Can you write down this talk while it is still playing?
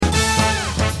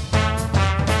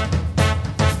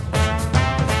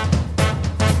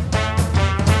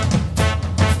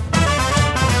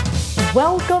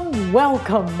Welcome,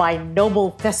 welcome, my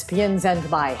noble thespians and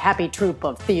my happy troupe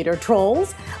of theater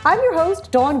trolls. I'm your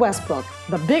host, Dawn Westbrook,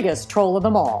 the biggest troll of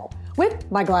them all,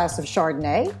 with my glass of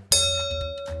Chardonnay.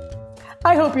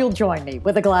 I hope you'll join me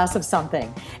with a glass of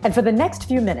something. And for the next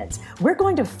few minutes, we're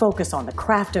going to focus on the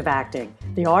craft of acting,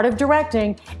 the art of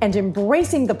directing, and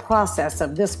embracing the process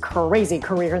of this crazy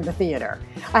career in the theater.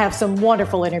 I have some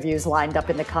wonderful interviews lined up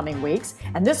in the coming weeks,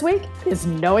 and this week is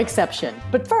no exception.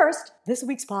 But first, this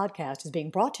week's podcast is being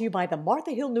brought to you by the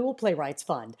Martha Hill Newell Playwrights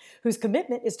Fund, whose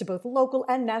commitment is to both local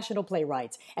and national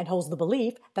playwrights, and holds the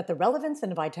belief that the relevance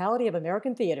and vitality of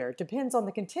American theater depends on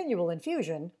the continual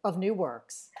infusion of new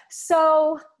works.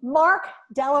 So, Mark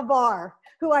Delavar,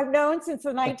 who I've known since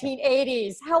the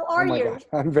 1980s, how are you? God.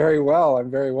 I'm very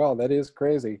well. That is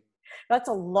crazy. That's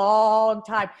a long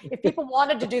time. If people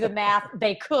wanted to do the math,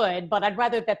 they could, but I'd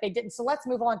rather that they didn't. So let's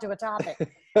move on to a topic.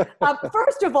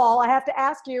 First of all, I have to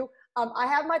ask you, I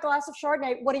have my glass of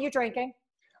Chardonnay. What are you drinking?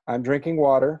 I'm drinking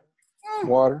water.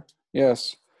 Water,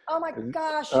 yes. Oh my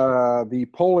gosh. The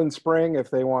Poland Spring,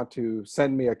 if they want to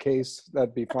send me a case,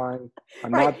 that'd be fine.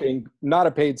 I'm Right. not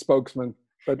a paid spokesman,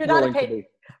 but You're willing not a to be.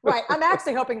 Right. I'm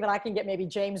actually hoping that I can get maybe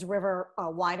James River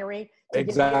Winery to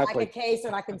give me like a case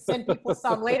and I can send people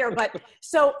some later. But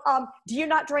so do you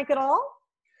not drink at all?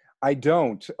 I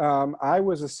don't. I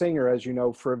was a singer, as you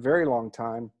know, for a very long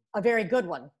time. A very good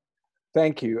one.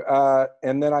 Thank you.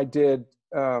 And then I did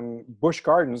Busch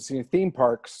Gardens, theme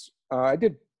parks. I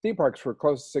did theme parks for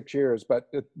close to 6 years, but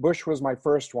Busch was my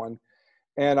first one.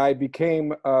 And I became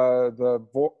the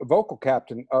vocal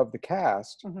captain of the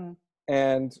cast. Mm-hmm.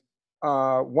 And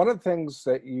one of the things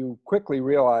that you quickly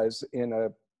realize in a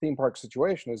theme park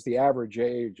situation is the average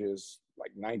age is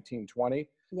like 19, 20.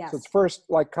 Yes. So it's first,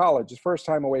 like college, it's first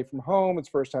time away from home. It's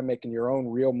first time making your own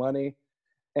real money.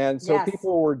 And so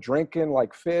people were drinking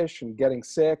like fish and getting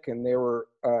sick, and they were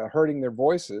hurting their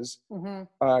voices,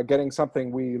 getting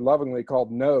something we lovingly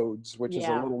called nodes, which is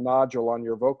a little nodule on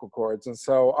your vocal cords. And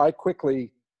so I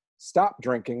quickly stopped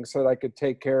drinking so that I could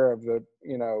take care of the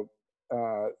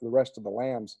rest of the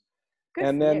lambs. Good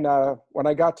and then when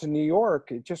I got to New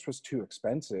York, it just was too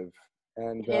expensive.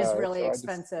 And it is really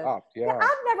expensive. Yeah.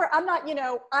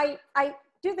 I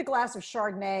do the glass of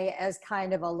Chardonnay as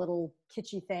kind of a little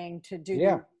kitschy thing to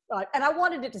do. And I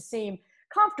wanted it to seem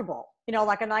comfortable,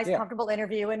 like a nice, comfortable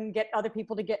interview and get other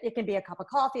people to it can be a cup of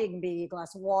coffee, it can be a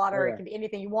glass of water, it can be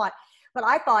anything you want. But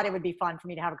I thought it would be fun for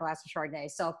me to have a glass of Chardonnay.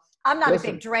 So I'm not a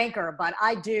big drinker, but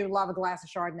I do love a glass of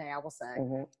Chardonnay, I will say.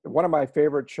 Mm-hmm. One of my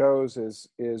favorite shows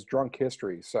is Drunk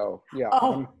History. So, yeah.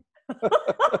 Oh.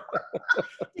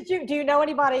 Do you know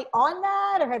anybody on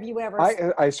that, or have you ever?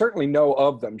 I certainly know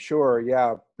of them. Sure,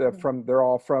 yeah. They're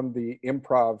all from the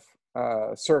improv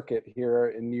circuit here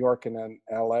in New York and in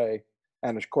L.A.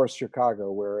 and of course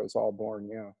Chicago, where it was all born.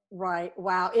 Yeah. Right.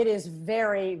 Wow. It is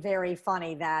very, very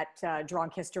funny, that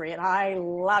Drunk History, and I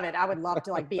love it. I would love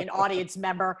to be an audience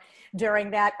member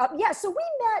during that. So we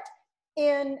met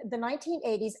in the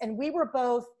 1980s, and we were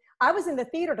both. I was in the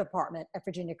theater department at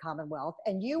Virginia Commonwealth,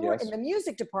 and you were in the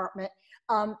music department.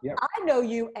 I know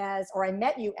you I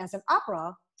met you as an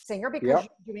opera singer because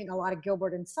you're doing a lot of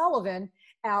Gilbert and Sullivan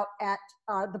out at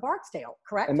the Barksdale,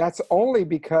 correct? And that's only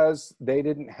because they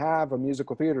didn't have a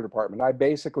musical theater department. I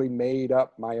basically made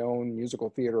up my own musical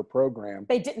theater program.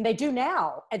 They didn't. They do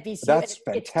now at VCU. That's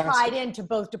fantastic. It's tied into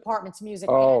both departments, music.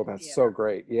 Oh, and that's theater. so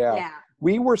great. Yeah.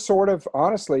 We were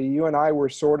honestly, you and I were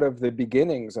sort of the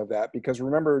beginnings of that, because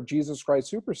remember, Jesus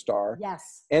Christ Superstar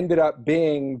ended up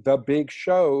being the big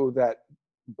show that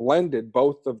blended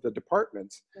both of the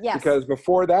departments. Yes. Because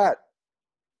before that,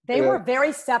 they were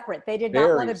very separate. They did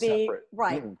not want to be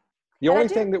right. The only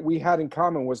thing that we had in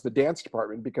common was the dance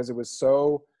department, because it was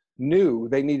so new.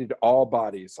 They needed all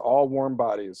bodies, all warm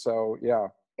bodies. So, yeah.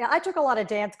 Yeah, I took a lot of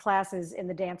dance classes in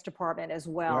the dance department as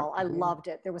well. I loved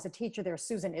it. There was a teacher there,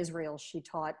 Susan Israel. She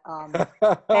taught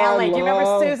ballet. Do you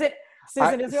remember Susan?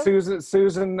 Israel?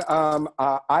 Susan.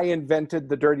 I invented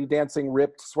the Dirty Dancing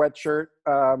ripped sweatshirt.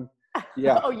 Oh,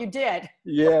 you did?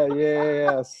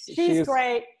 Yeah. She's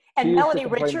great. And Melanie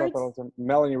Richards.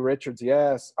 Melanie Richards,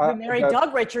 yes. Who married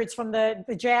Doug Richards from the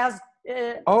jazz.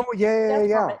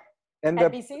 Yeah. And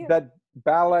that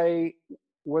ballet,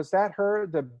 was that her?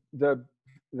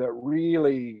 The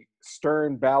really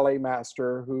stern ballet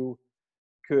master who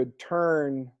could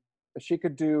turn, she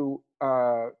could do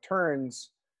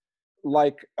turns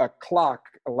like a clock,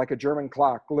 like a German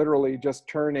clock, literally just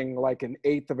turning like an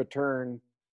eighth of a turn.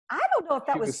 I don't know if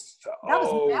that was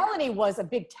Melanie was a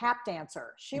big tap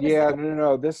dancer. She was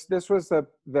no. This was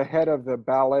the head of the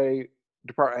ballet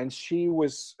department, and she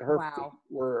was feet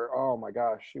were, oh my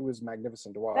gosh, she was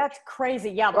magnificent to watch. That's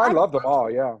crazy. Yeah, I love them all.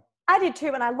 Yeah. I did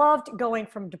too, and I loved going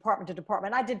from department to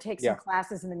department. I did take some Yeah.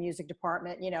 classes in the music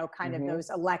department, you know, kind of Mm-hmm. those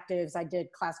electives. I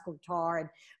did classical guitar and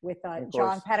with Of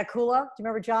John course. Patakula. Do you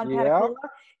remember John Yeah. Patakula?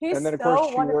 He's And then, of course, so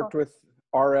she wonderful. worked with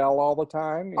RL all the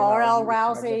time. You know, R.L. he was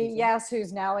Rousey, magnificent. yes,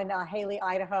 who's now in Haley,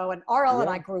 Idaho. And R.L. and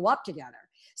I Yeah. grew up together.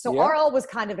 So Yeah. R.L. was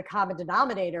kind of the common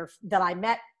denominator that I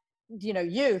met, you know,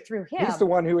 you through him. He's the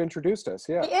one who introduced us.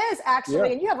 Yeah. He is actually,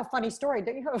 Yeah. and you have a funny story.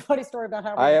 Don't you have a funny story about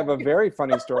how I have a very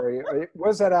funny story. It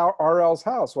was at RL's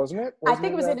house, wasn't it? I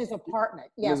think it was in his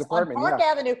apartment. Yes, his apartment, on Park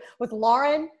yeah. Avenue with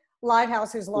Lauren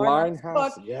Linehouse, who's Lauren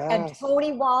Linehouse, Book, yes. and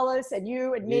Tony Wallace, and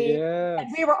you and me, Yes.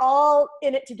 and we were all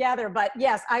in it together. But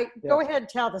yes, go Yes. ahead and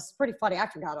tell. This is pretty funny. I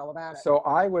forgot all about it. So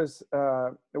I was,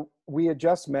 we had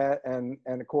just met, and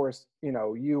of course, you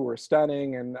know, you were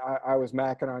stunning, and I was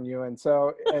macking on you, and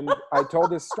so, and I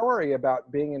told this story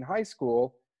about being in high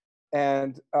school,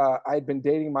 and I'd been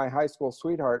dating my high school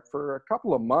sweetheart for a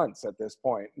couple of months at this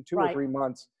point, 2 or 3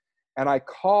 months, and I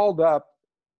called up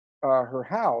her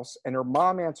house, and her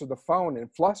mom answered the phone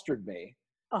and flustered me,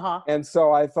 and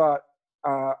so I thought,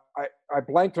 I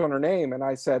blanked on her name, and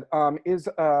I said,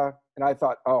 and I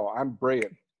thought, oh, I'm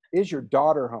brilliant. Is your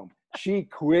daughter home? She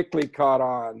quickly caught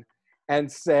on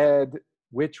and said,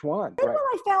 which one? Then when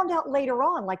I found out later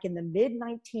on, like in the mid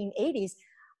 1980s,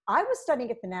 I was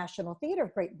studying at the National Theatre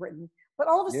of Great Britain, but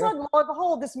all of a sudden, lo and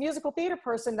behold, this musical theater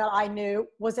person that I knew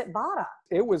was at BADA.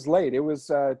 It was late. It was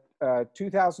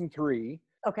 2003.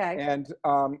 Okay. And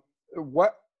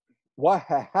what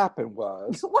happened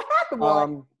was what happened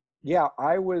was yeah,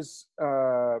 I was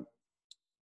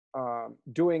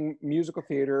doing musical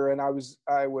theater, and I was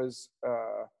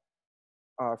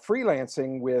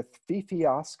freelancing with Fifi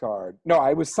Oscard. No,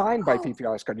 I was signed by Fifi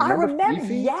Oscard. Do you remember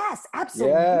Fifi? Yes,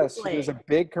 absolutely. Yes, she was a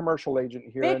big commercial agent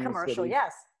here in the city.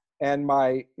 Yes. And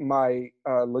my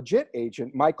legit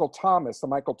agent, Michael Thomas, the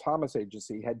Michael Thomas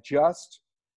Agency, had just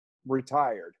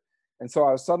retired. And so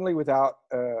I was suddenly without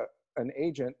an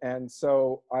agent. And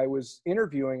so I was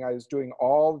interviewing, I was doing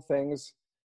all the things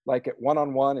like at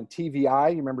One-on-One and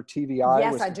TVI. You remember TVI?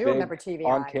 Yes, I do remember TVI.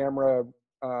 On-camera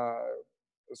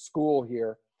school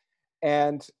here.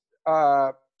 And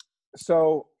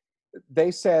so they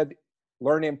said,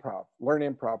 learn improv.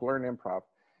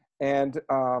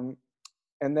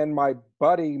 And then my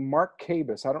buddy, Mark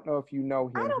Cabus, I don't know if you know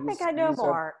him. I don't think I know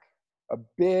Mark. A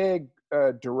big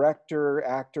director,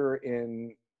 actor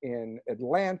in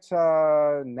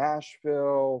Atlanta,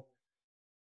 Nashville,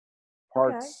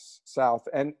 parts south,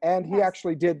 and he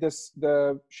actually did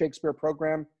the Shakespeare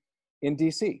program in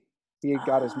DC. He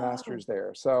got his master's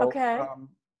there. So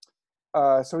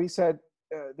so he said,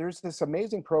 there's this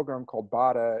amazing program called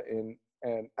BADA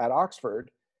at Oxford.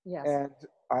 Yes. And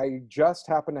I just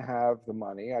happened to have the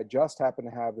money. I just happened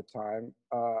to have the time,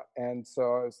 and so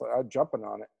I was like, I'm jumping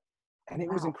on it. And it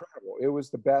was incredible. It was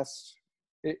the best.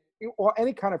 Well,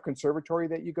 any kind of conservatory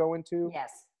that you go into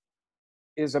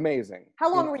is amazing.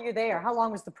 How long were you there? How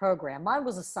long was the program? Mine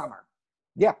was a summer.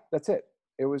 Yeah, that's it.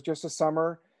 It was just a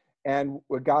summer. And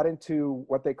we got into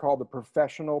what they call the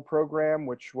professional program,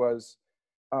 which was,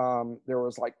 there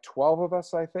was like 12 of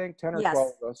us, I think, 10 or 12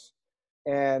 of us.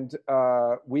 And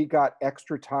we got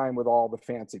extra time with all the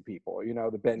fancy people, you know,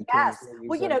 the Ben Kingsley.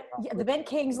 Well, you know, the Ben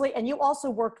Kingsley, and you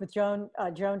also worked with Joan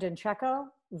D'Incheco,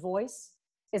 voice.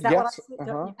 Is that what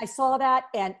I saw that?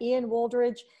 And Ian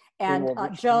Wooldridge and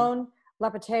Joan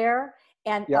Lepetere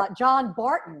and John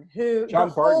Barton, who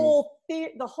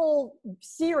the whole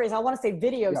series, I want to say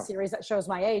video series that shows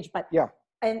my age, but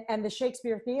and the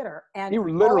Shakespeare Theater. And he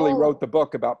literally wrote the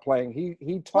book about playing.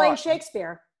 He taught playing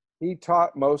Shakespeare. He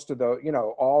taught most of the, you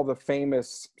know, all the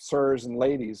famous sirs and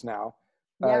ladies now.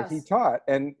 He taught,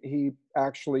 and he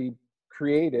actually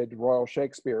created Royal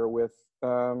Shakespeare with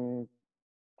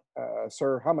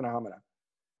Sir Humana Humana.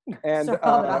 And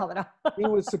he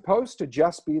was supposed to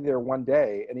just be there one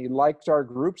day, and he liked our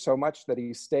group so much that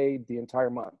he stayed the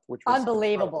entire month, which was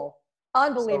unbelievable.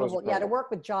 Unbelievable. To work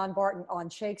with John Barton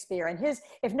on Shakespeare. And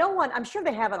if no one, I'm sure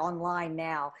they have it online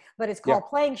now, but it's called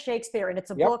Playing Shakespeare, and it's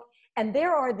a book. And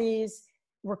there are these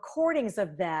recordings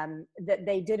of them that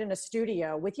they did in a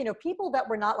studio with, you know, people that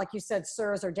were not, like you said,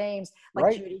 sirs or dames,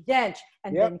 like Judi Dench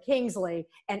and Ben Kingsley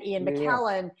and Ian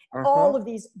McKellen, all of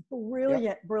these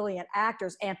brilliant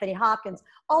actors, Anthony Hopkins,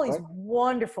 all these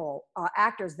wonderful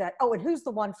actors that, and who's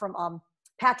the one from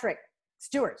Patrick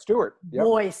Stewart, the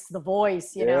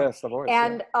voice, you know. Yes, the voice.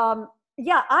 And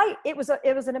it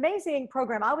was an amazing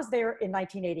program. I was there in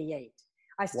 1988.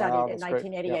 I studied in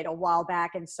 1988 a while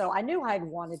back. And so I knew I had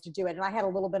wanted to do it. And I had a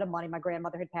little bit of money. My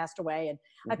grandmother had passed away. And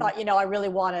I thought, you know, I really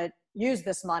want to use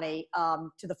this money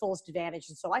to the fullest advantage.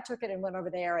 And so I took it and went over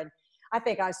there. And I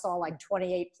think I saw like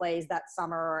 28 plays that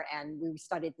summer, and we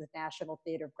studied the National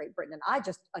Theatre of Great Britain, and I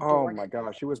just adored Oh my it.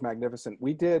 gosh, it was magnificent.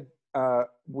 We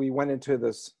went into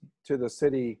to the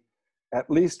city at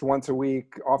least once a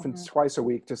week, often twice a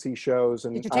week, to see shows.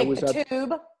 And Did you take the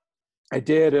tube? I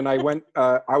did, and I went.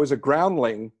 I was a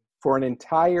groundling for an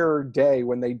entire day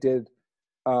when they did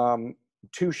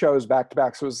 2 shows back to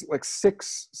back. So it was like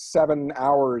 6-7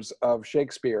 hours of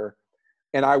Shakespeare,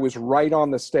 and I was right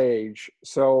on the stage.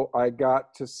 So I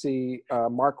got to see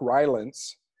Mark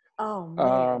Rylance. Oh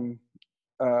man.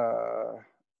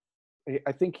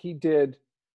 I think he did.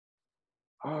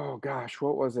 Oh gosh,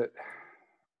 what was it?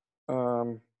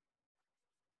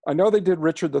 I know they did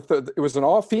Richard III. It was an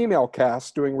all-female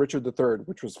cast doing Richard III,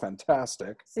 which was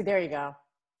fantastic. See, there you go.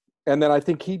 And then I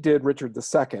think he did Richard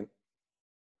II.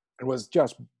 It was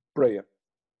just brilliant.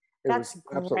 That's was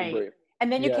absolutely great. Brilliant.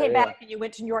 And then you came back and you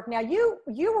went to New York. Now you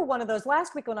were one of those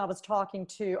last week when I was talking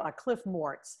to Cliff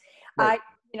Mortz. Right.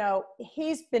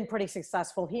 He's been pretty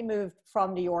successful. He moved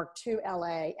from New York to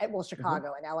LA, well,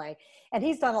 Chicago and LA, and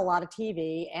he's done a lot of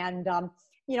TV. And,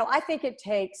 I think it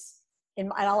takes,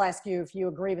 and I'll ask you if you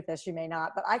agree with this, you may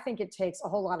not, but I think it takes a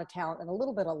whole lot of talent and a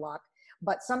little bit of luck,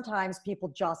 but sometimes people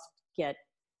just get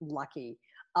lucky.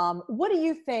 What do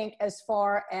you think as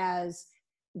far as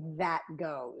that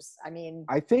goes? I mean,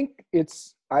 I think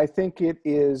it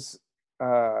is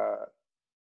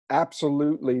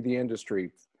absolutely the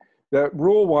industry. The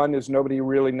rule one is nobody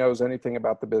really knows anything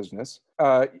about the business.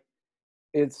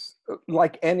 It's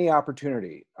like any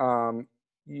opportunity.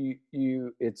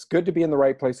 It's good to be in the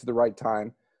right place at the right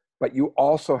time, but you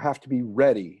also have to be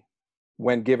ready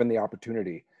when given the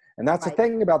opportunity. And that's the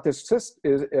thing about this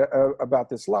about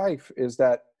this life, is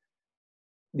that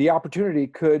the opportunity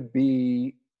could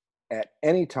be at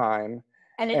any time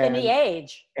and any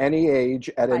age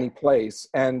at any place.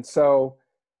 And so,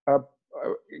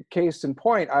 case in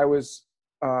point, I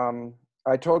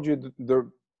told you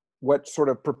what sort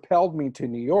of propelled me to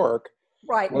New York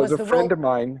was a friend of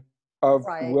mine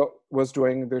was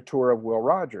doing the tour of Will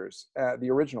Rogers, the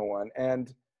original one,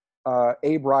 and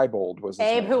Abe Reibold was his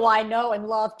name. Who I know and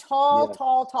love, tall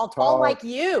like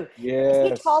you. Yes. Is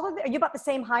he taller? Are you about the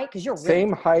same height? Because you're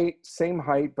really same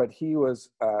height, but he was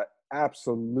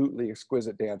absolutely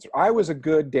exquisite dancer. I was a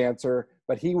good dancer,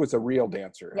 but he was a real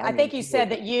dancer. Yeah, I think you said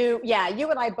that you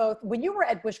and I both, when you were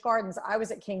at Busch Gardens, I was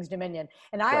at King's Dominion,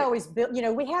 and I always built,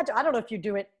 we had to, I don't know if you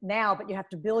do it now, but you have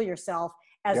to bill yourself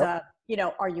as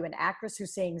are you an actress who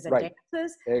sings and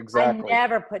dances? Exactly. I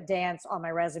never put dance on my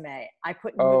resume. I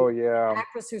put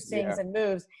actress who sings and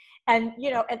moves. And,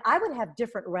 and I would have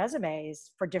different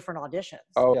resumes for different auditions.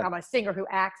 Oh, yeah. I'm a singer who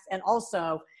acts, and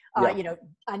also, I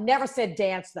never said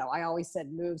dance though. I always said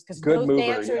moves, because those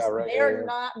dancers, they're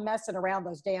not messing around,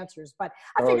 those dancers. But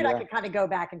I figured I could kind of go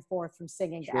back and forth from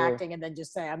singing to acting and then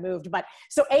just say I moved. But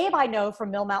so Abe, I know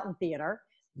from Mill Mountain Theater.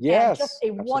 Yes. Just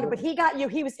a wonder. But he got you,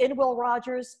 he was in Will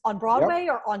Rogers on Broadway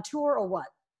or on tour or what?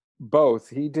 Both.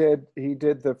 He did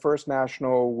the first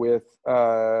national with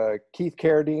Keith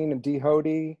Carradine and Dee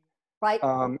Hoade. Right.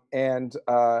 And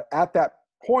at that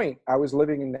point, I was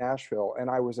living in Nashville, and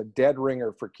I was a dead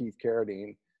ringer for Keith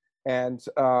Carradine. And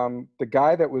the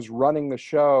guy that was running the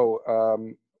show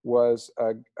was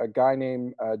a guy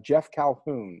named Jeff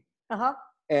Calhoun. Uh-huh.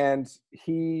 And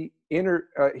he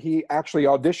actually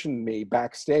auditioned me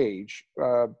backstage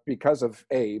because of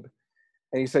Abe.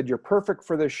 And he said, "You're perfect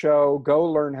for this show. Go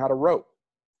learn how to rope."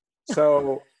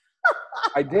 So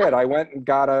I did. I went and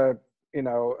got a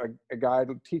guy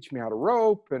to teach me how to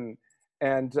rope, and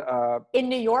in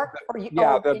New York?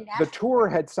 The tour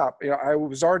had stopped. I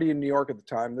was already in New York at the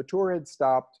time. The tour had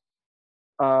stopped,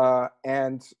 so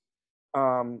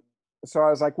I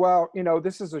was like, well,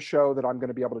 this is a show that I'm going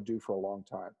to be able to do for a long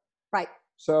time. Right.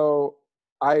 So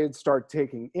I had started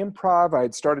taking improv. I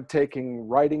had started taking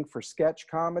writing for sketch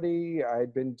comedy. I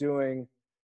had been doing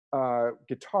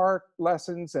guitar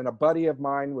lessons, and a buddy of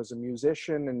mine was a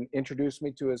musician and introduced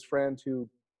me to his friend who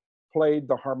played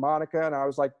the harmonica. And I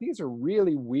was like, these are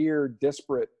really weird,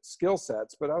 disparate skill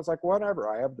sets, but I was like, whatever,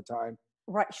 I have the time.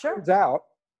 Right, sure. Turns out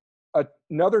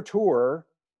another tour,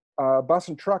 bus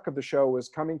and truck of the show was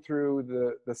coming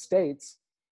through the States,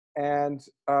 and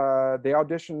they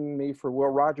auditioned me for Will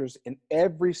Rogers, and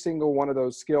every single one of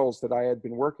those skills that I had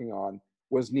been working on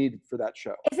was needed for that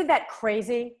show. Isn't that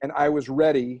crazy? And I was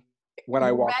ready when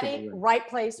I walked in the room. Right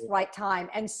place, right time.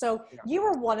 And so you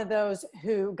were one of those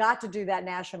who got to do that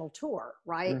national tour,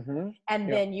 right? Mm-hmm.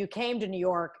 And then you came to New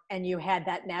York and you had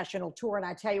that national tour. And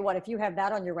I tell you what, if you have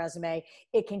that on your resume,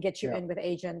 it can get you in with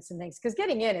agents and things, because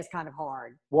getting in is kind of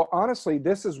hard. Well, honestly,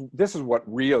 this is what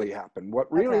really happened.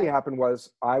 What really happened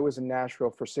was I was in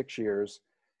Nashville for 6 years,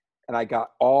 and I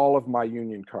got all of my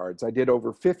union cards. I did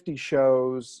over 50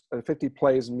 shows, 50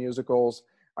 plays and musicals.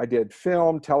 I did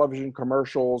film, television,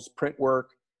 commercials, print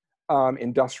work,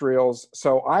 industrials.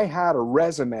 So I had a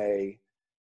resume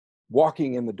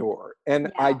walking in the door.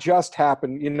 And I just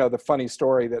happened, the funny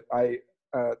story that I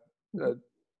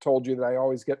told you that I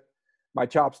always get my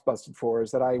chops busted for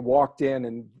is that I walked in,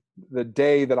 and the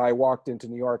day that I walked into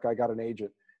New York, I got an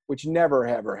agent, which never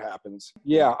ever happens.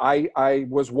 Yeah, I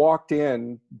was walked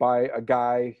in by a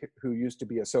guy who used to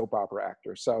be a soap opera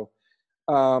actor. So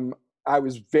I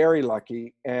was very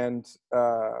lucky. And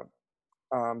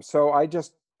so I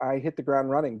hit the ground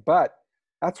running. But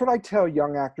that's what I tell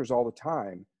young actors all the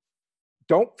time.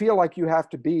 Don't feel like you have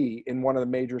to be in one of the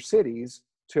major cities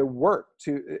to work.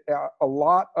 A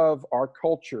lot of our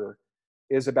culture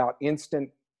is about instant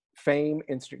fame,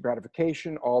 instant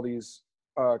gratification, all these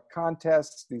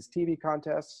contests, these TV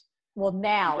contests. Well,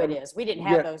 now it is. We didn't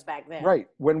have those back then. Right.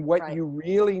 When what you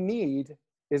really need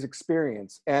is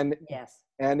experience. And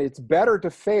it's better to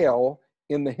fail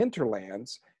in the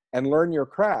hinterlands and learn your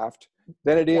craft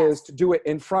than it is to do it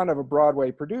in front of a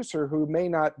Broadway producer who may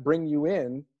not bring you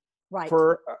in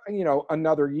for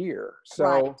another year.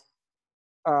 So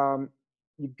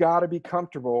you got to be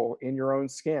comfortable in your own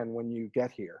skin when you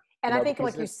get here. And I think,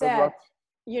 like you said,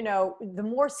 the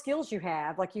more skills you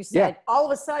have, like you said, all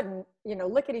of a sudden,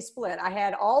 lickety split. I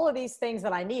had all of these things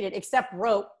that I needed except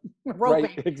roping.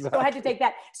 Right, exactly. So I had to take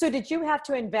that. So did you have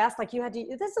to invest? Like you had to,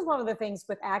 this is one of the things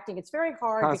with acting. It's very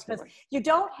hard because you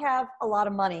don't have a lot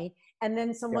of money. And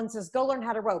then someone says, go learn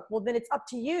how to rope. Well, then it's up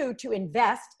to you to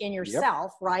invest in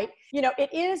yourself, right?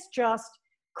 It is just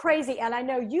crazy. And I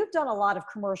know you've done a lot of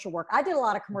commercial work. I did a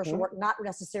lot of commercial work, not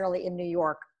necessarily in New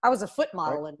York. I was a foot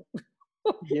model in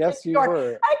Yes, you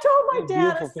were. I told my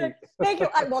dad, I said, thank you.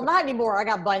 Well, not anymore. I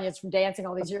got bunions from dancing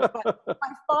all these years. But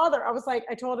my father,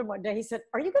 I told him one day, he said,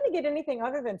 are you going to get anything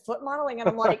other than foot modeling? And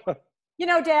I'm like,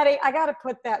 Daddy, I got to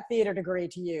put that theater degree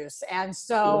to use. And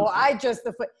so so I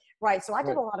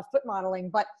did a lot of foot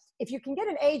modeling. But if you can get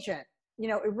an agent,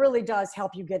 it really does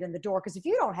help you get in the door. Because if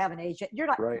you don't have an agent, you're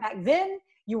not, back then,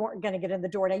 you weren't going to get in the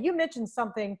door. Now, you mentioned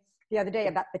something the other day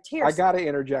about the tears. I got to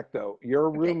interject, though. Your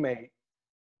roommate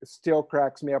still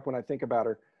cracks me up when I think about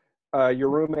her. Your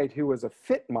roommate who was a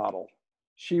fit model.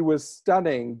 She was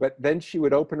stunning, but then she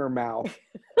would open her mouth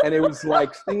and it was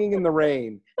like singing in the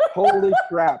rain. Holy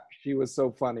crap. She was so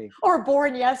funny. Or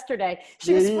Born Yesterday.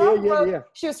 She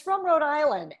was from Rhode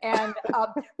Island and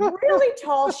really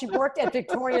tall. She worked at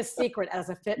Victoria's Secret as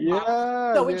a fit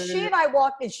model. So when she and I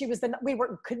walked in,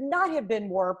 could not have been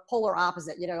more polar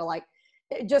opposite, like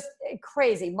just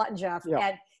crazy, Mutt and Jeff. Yeah.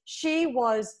 And she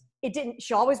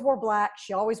always wore black.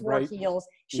 She always wore heels.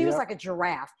 She was like a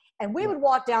giraffe. And we would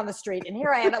walk down the street, and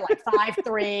here I am at like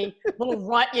 5'3", little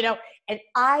runt, and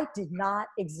I did not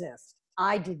exist.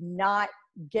 I did not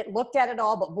get looked at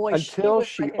all, but boy, until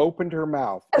she opened her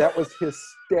mouth. That was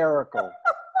hysterical.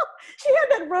 She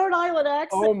had that Rhode Island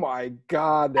accent. Oh my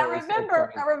God. I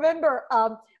remember,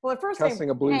 well, at first cussing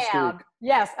a blue streak.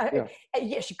 Yes.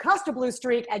 She cussed a blue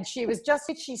streak, and she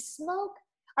smoked.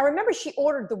 I remember she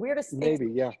ordered the weirdest things.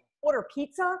 Maybe, yeah. Order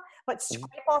pizza, but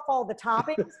scrape off all the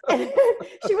toppings. And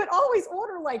she would always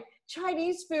order like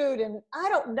Chinese food, and I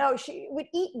don't know. She would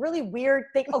eat really weird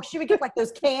things. Oh, she would get like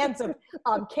those cans of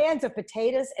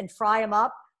potatoes and fry them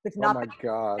up with nothing. Oh my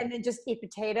God! And then just eat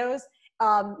potatoes.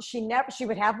 She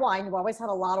would have wine. We always had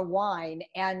a lot of wine,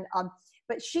 and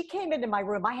but she came into my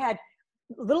room. I had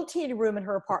little teeny room in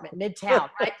her apartment, Midtown,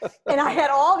 right? And I had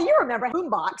you remember,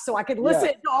 boombox, so I could listen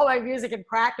to all my music and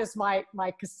practice my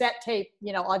cassette tape,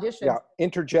 auditions. Yeah,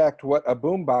 interject what a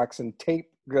boombox and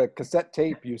cassette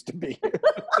tape used to be.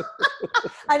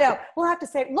 I know. We'll have to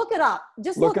say, look it up.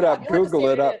 Just look it up. Google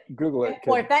it up. Google it.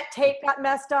 Boy, if that tape got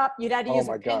messed up, you'd have to use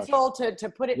a pencil to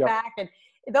put it back. And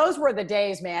those were the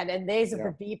days, man, and days of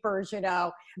the beepers,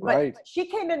 But she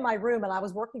came in my room, and I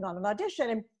was working on an audition,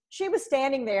 and she was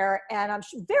standing there, and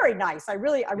very nice. I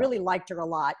really liked her a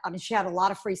lot. I mean, she had a lot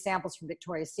of free samples from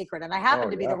Victoria's Secret, and I happened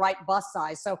to be the right bust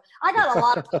size, so I got a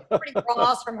lot of pretty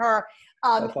bras from her.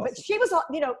 Awesome. But she was,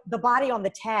 the body on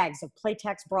the tags of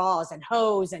Playtex bras and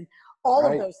hose and all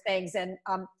of those things, and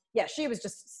she was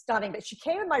just stunning. But she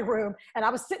came in my room, and I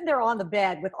was sitting there on the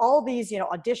bed with all these,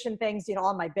 audition things,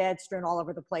 on my bed, strewn all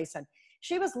over the place, and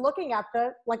she was looking at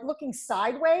looking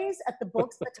sideways at the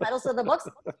books, the titles of the books.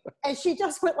 And she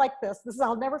just went like this.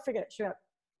 I'll never forget it. She went,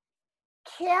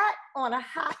 "Cat on a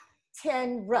hot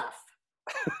tin rough."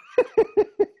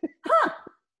 Huh.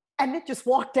 And it just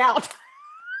walked out.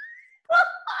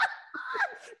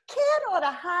 Cat on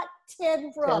a hot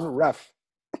tin rough.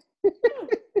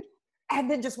 and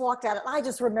then just walked out. And I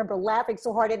just remember laughing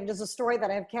so hard. And it is a story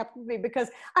that I've kept with me because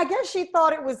I guess she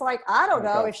thought it was like, I don't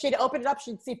know, if she'd opened it up,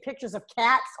 she'd see pictures of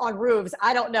cats on roofs.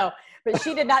 I don't know. But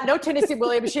she did not know Tennessee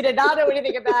Williams. She did not know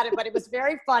anything about it, but it was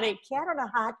very funny. Cat on a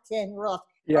hot tin roof.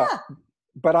 Yeah.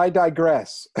 But I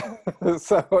digress.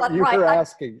 So but, you were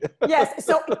asking. Yes.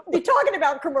 So you're talking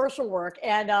about commercial work.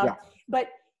 And but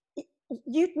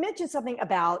you mentioned something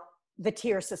about the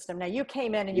tier system. Now you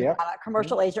came in and you got a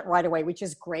commercial agent right away, which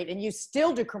is great. And you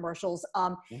still do commercials.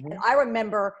 And I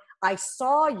remember I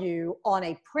saw you on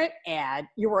a print ad.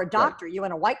 You were a doctor, you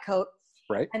in a white coat.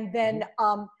 Right. And then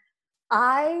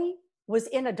I was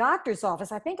in a doctor's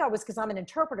office. I think I was, because I'm an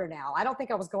interpreter now. I don't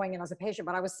think I was going in as a patient,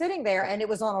 but I was sitting there and it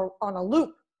was on a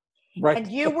loop. Right.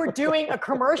 And you were doing a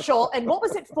commercial. And what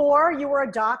was it for? You were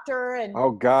a doctor. And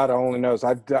oh God only knows.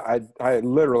 I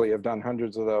literally have done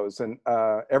hundreds of those, and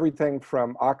everything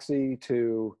from Oxy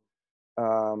to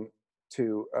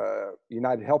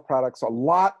United Health Products, a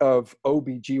lot of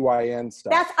OBGYN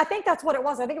stuff. I think that's what it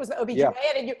was. I think it was the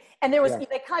OBGYN, and there was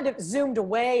they kind of zoomed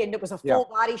away, and it was a full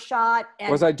body shot.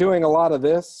 And was I doing a lot of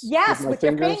this? Yes, with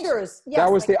your fingers. Yes, that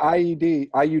was the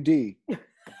IUD.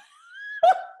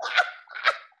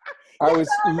 I was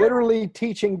literally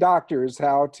teaching doctors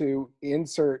how to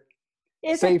insert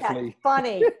safely. That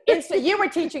funny? You were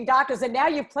teaching doctors, and now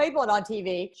you've played one on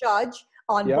TV, Judge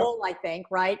on Bull, I think,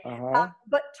 right?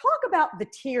 But talk about the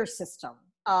tier system.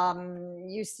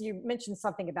 You mentioned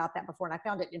something about that before, and I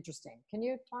found it interesting. Can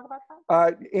you talk about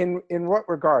that? In what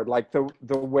regard? Like the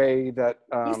way that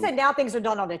you said now things are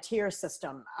done on a tier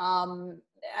system, and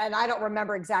I don't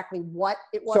remember exactly what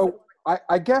it was. So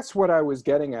I guess what I was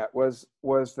getting at was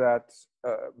that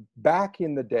back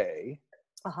in the day,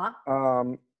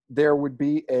 there would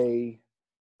be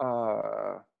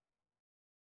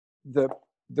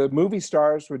the movie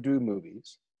stars would do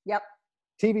movies. Yep.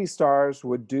 TV stars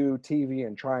would do TV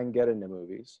and try and get into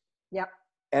movies. Yep.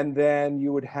 And then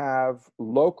you would have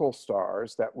local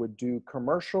stars that would do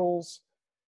commercials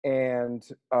and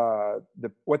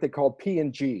what they called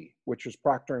P&G, which was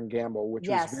Procter and Gamble, which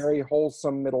was very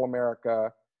wholesome middle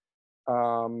America,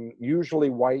 usually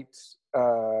white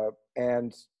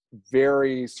and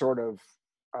very sort of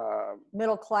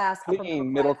middle class,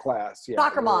 clean middle class. Yeah,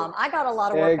 soccer mom. I got a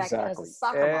lot of work back then as a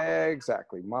soccer mom.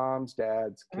 Exactly. Moms,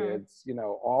 dads, kids,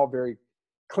 all very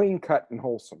clean cut and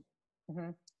wholesome.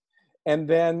 And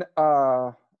then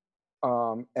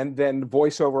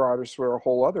voiceover artists were a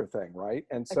whole other thing, right?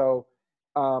 And so,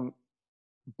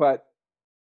 but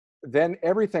then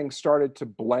everything started to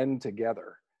blend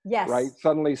together. Yes. Right.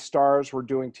 Suddenly stars were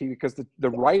doing TV because the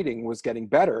writing was getting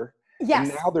better. Yes.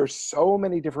 And now there's so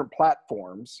many different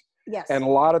platforms. Yes. And a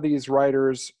lot of these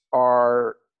writers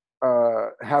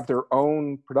have their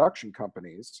own production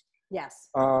companies. Yes.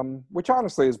 Which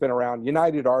honestly has been around.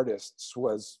 United Artists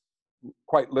was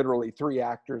quite literally 3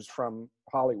 actors from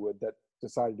Hollywood that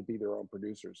decided to be their own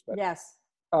producers. But yes.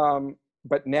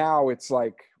 But now it's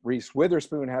like Reese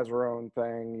Witherspoon has her own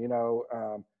thing,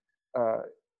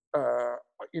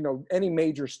 any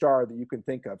major star that you can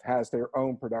think of has their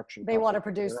own production. They want to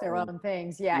produce their own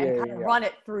things, and kind of run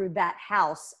it through that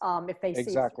house if they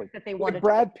see that they want to.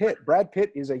 Brad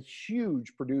Pitt is a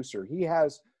huge producer. He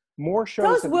has more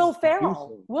shows. Will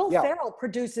Ferrell. Ferrell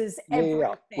produces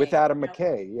everything. With Adam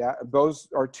McKay. Yeah, those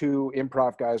are 2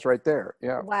 improv guys right there.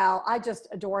 Yeah. Wow, I just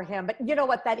adore him. But you know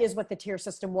what? That is what the tier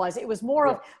system was. It was more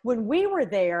of when we were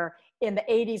there in the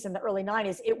 80s and the early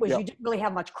 90s, it was you didn't really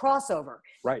have much crossover.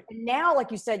 Right. And now,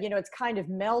 like you said, it's kind of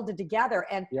melded together.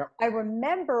 And I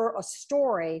remember a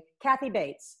story, Kathy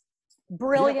Bates,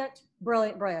 brilliant.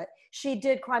 She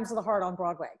did Crimes of the Heart on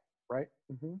Broadway. Right.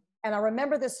 Mm-hmm. And I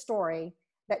remember this story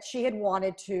that she had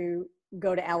wanted to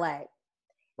go to LA.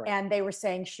 Right. And they were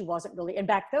saying she wasn't really, and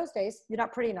back those days, you're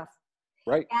not pretty enough.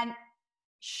 Right. And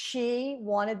she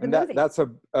wanted the movie. That's a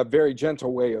very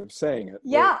gentle way of saying it.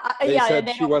 Yeah. They said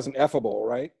she wasn't effable,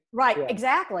 right? Right,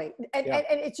 exactly. And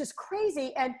it's just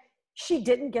crazy. And she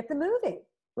didn't get the movie.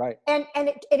 Right. And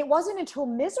it wasn't until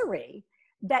Misery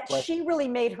that she really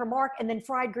made her mark, and then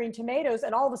Fried Green Tomatoes.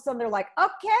 And all of a sudden they're like,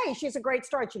 okay, she's a great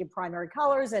star. She did Primary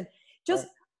Colors and just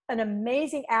an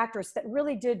amazing actress that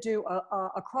really did do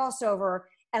a crossover.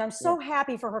 And I'm so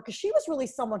happy for her because she was really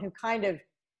someone who kind of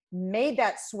made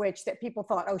that switch that people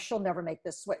thought, oh, she'll never make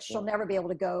this switch. She'll never be able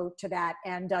to go to that.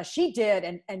 And she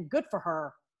did, and good for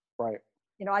her. Right.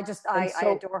 I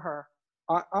adore her.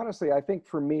 Honestly, I think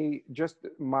for me, just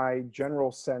my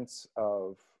general sense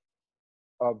of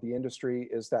the industry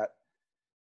is that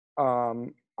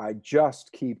I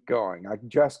just keep going. I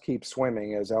just keep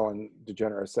swimming, as Ellen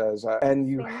DeGeneres says. And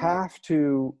you have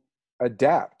to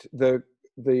adapt.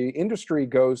 The industry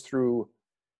goes through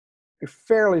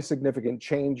fairly significant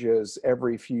changes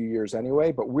every few years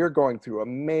anyway, but we're going through a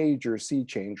major sea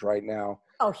change right now.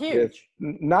 Oh, huge.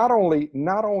 Not only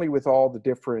with all the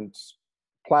different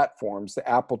platforms, the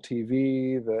Apple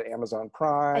TV, the Amazon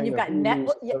Prime, and you've got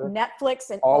Netflix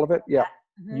and all of it. Yeah.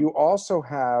 Mm-hmm. You also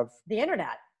have the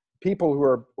internet. People who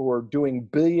are doing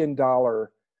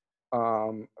billion-dollar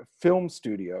film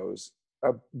studios,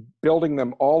 building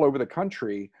them all over the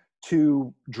country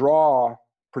to draw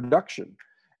production.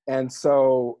 And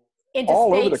so into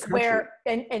all states over the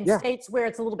country, where states where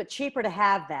it's a little bit cheaper to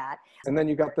have that. And then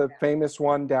you got the famous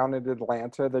one down in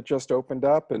Atlanta that just opened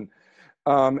up, and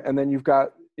then you've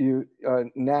got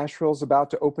Nashville's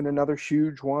about to open another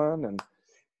huge one,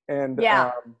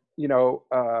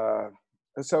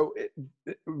 so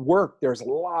there's a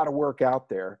lot of work out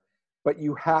there, but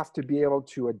you have to be able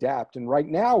to adapt. And right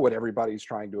now, what everybody's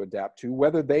trying to adapt to,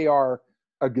 whether they are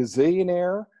a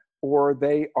gazillionaire or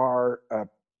they are a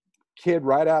kid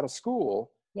right out of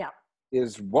school,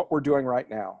 is what we're doing right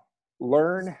now.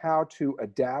 Learn how to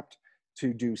adapt,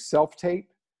 to do self-tape,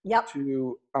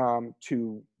 to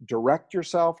direct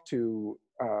yourself, to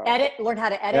learn how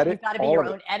to edit. You've got to be your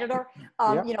own editor.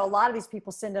 You know, a lot of these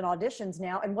people send in auditions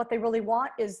now, and what they really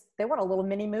want is they want a little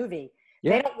mini movie.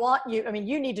 They don't want you. I mean,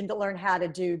 you need to learn how to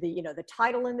do the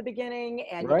title in the beginning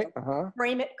and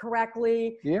frame it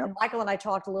correctly. Yeah. And Michael and I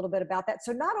talked a little bit about that.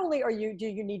 So not only do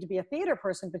you need to be a theater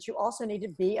person, but you also need to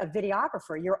be a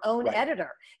videographer, your own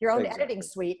editor, your own editing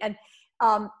suite. And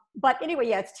but anyway,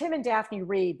 it's Tim and Daphne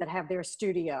Reed that have their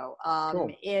studio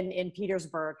in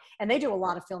Petersburg, and they do a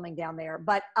lot of filming down there.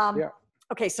 But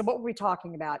okay, so what were we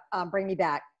talking about? Bring me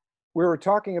back. We were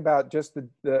talking about just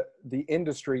the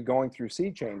industry going through sea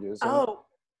changes. And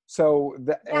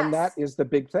and that is the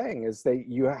big thing, is that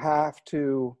you have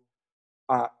to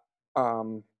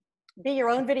be your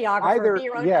own videographer, be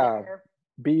your own editor.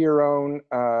 Be your own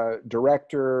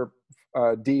director,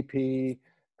 DP,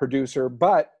 producer.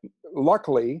 But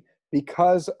luckily,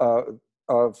 because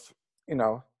of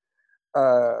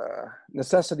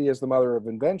necessity is the mother of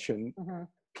invention,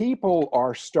 people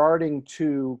are starting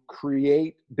to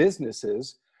create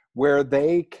businesses where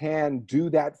they can do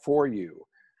that for you.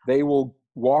 They will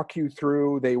walk you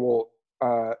through, they will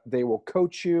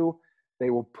coach you, they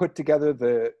will put together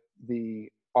the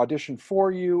audition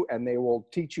for you, and they will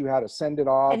teach you how to send it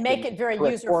off and make it very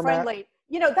user friendly.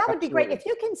 You know, that would be great if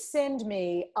you can send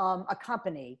me a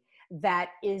company that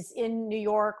is in New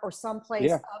York or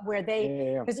someplace where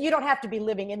because you don't have to be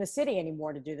living in the city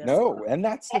anymore to do this. No, and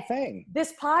that's the thing.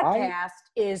 This podcast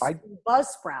is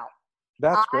Buzzsprout.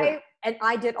 That's great. And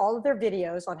I did all of their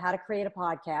videos on how to create a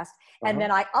podcast, and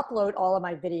then I upload all of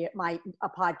my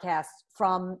podcasts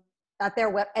from at their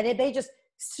web, and they just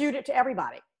shoot it to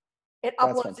everybody. It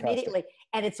uploads immediately,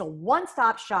 and it's a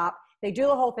one-stop shop. They do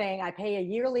the whole thing. I pay a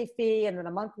yearly fee and then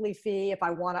a monthly fee if I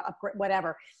want to upgrade,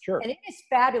 whatever. Sure. And it is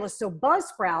fabulous. So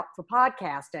Buzzsprout for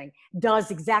podcasting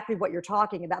does exactly what you're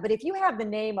talking about. But if you have the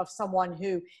name of someone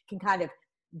who can kind of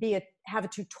have a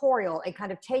tutorial and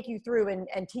kind of take you through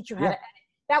and teach you how to edit,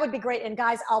 that would be great. And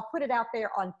guys, I'll put it out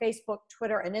there on Facebook,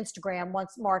 Twitter, and Instagram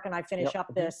once Mark and I finish up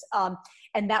this.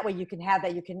 And that way you can have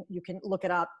that. You can look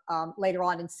it up later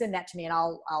on and send that to me, and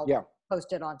I'll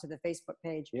post it onto the Facebook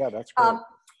page. Yeah, that's great.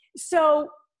 So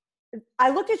I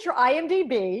looked at your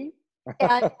IMDb,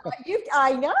 and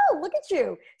I know, look at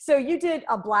you. So you did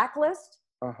a Blacklist.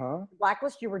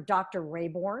 Blacklist, you were Dr.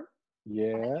 Rayborn.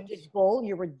 Yeah. You did Bull,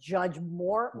 you were Judge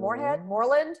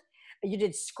Moreland. You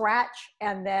did Scratch,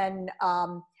 and then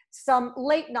some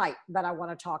Late Night that I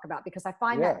want to talk about because I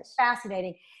find that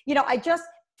fascinating. You know,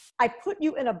 I put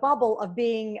you in a bubble of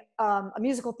being a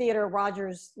musical theater,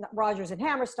 Rodgers and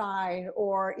Hammerstein,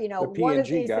 or the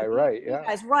P&G guy, right? Yeah,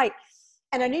 guys, right.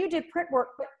 And I knew you did print work,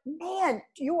 but man,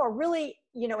 you are really,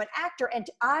 an actor. And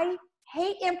I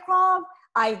hate improv.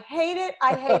 I hate it.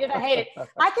 I hate it. I hate it.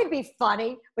 I can be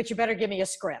funny, but you better give me a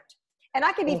script. And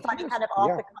I can be funny, kind of off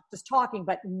the cuff, just talking.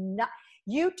 But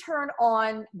you turn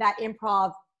on that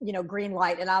improv, green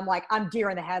light, and I'm like, I'm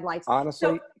deer in the headlights.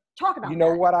 Honestly, so, talk about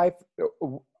that.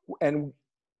 And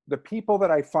the people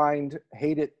that I find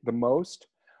hate it the most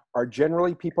are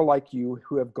generally people like you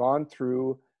who have gone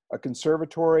through a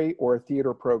conservatory or a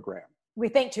theater program. We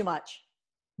think too much.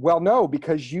 Well, no,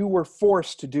 because you were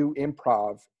forced to do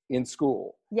improv in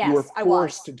school. Yes, you were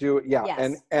forced to do it. Yeah,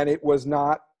 yes. And it was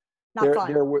not fun.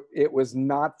 It was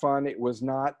not fun. It was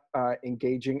not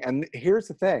engaging. And here's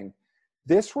the thing: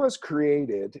 this was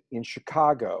created in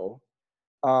Chicago.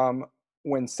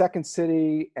 When Second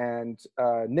City and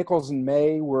Nichols and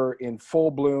May were in full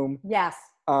bloom. Yes.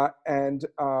 And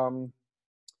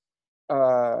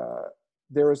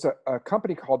there was a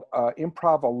company called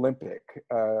Improv Olympic,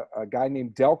 a guy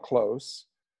named Del Close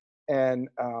and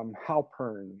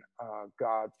Halpern.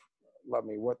 God love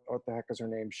me. What the heck is her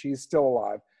name? She's still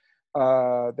alive.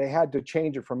 They had to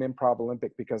change it from Improv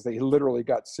Olympic because they literally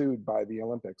got sued by the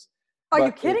Olympics. Are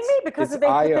you kidding me? Because they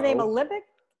put the name Olympic?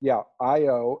 Yeah,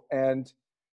 IO. And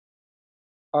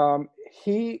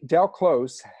Del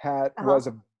Close was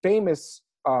a famous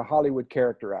Hollywood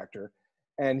character actor,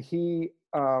 and he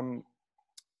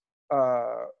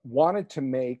wanted to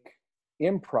make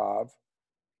improv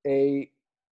a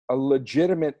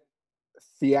legitimate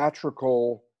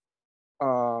theatrical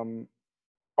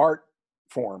art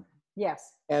form.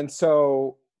 Yes. And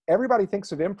so everybody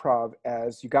thinks of improv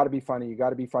as you got to be funny, you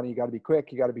got to be funny, you got to be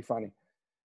quick, you got to be funny.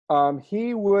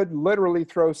 He would literally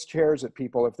throw chairs at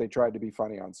people if they tried to be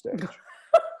funny on stage.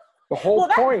 The whole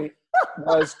point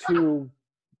was to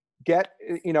get,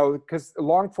 because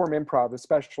long form improv,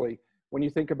 especially when you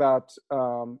think about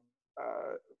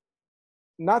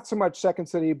not so much Second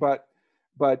City, but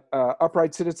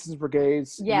Upright Citizens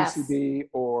Brigades, yes. UCB,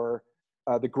 or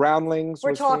the Groundlings.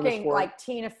 We're talking like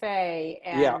Tina Fey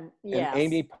and, and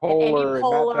Amy Poehler and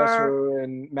Matt Besser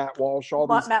and Matt Walsh.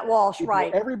 Matt Walsh, people,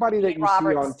 right? Everybody that you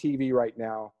Roberts. see on TV right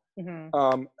now,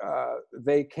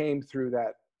 they came through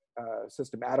that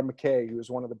system. Adam McKay, who was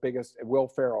one of the biggest. Will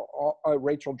Ferrell,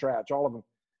 Rachel Dratch, all of them.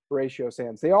 Horatio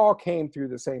Sands. They all came through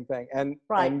the same thing, and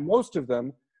most of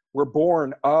them were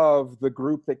born of the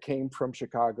group that came from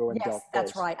Chicago and Del Close.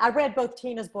 That's right. I read both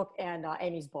Tina's book and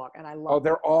Amy's book, and I love. Oh,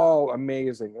 they're all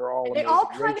amazing. They're all. They all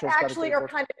kind of actually are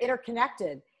kind of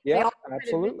interconnected. Yeah, they all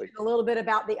absolutely. Kind of a little bit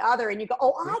about the other, and you go,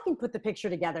 "Oh, I can put the picture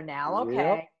together now." Okay.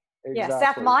 Yep, exactly. Yeah,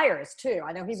 Seth Meyers too.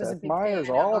 I know he was a big Myers,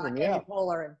 fan all of them, Amy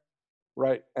Poehler and.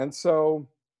 Right, and so.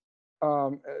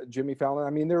 Jimmy Fallon. I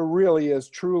mean, there really is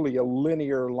truly a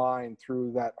linear line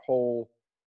through that whole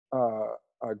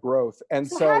growth. And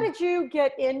so how did you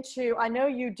get into, I know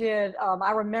you did,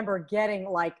 I remember getting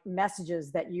like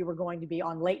messages that you were going to be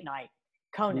on Late Night,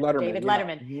 Conan, David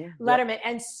Letterman. Mm-hmm. Letterman.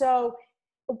 And so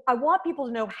I want people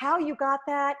to know how you got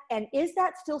that. And is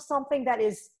that still something that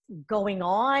is going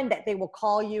on, that they will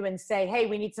call you and say, hey,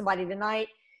 we need somebody tonight?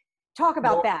 Talk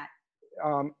about that.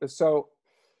 So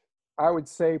I would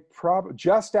say probably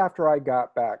just after I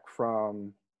got back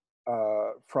from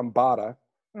BADA,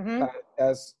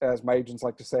 as my agents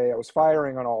like to say, I was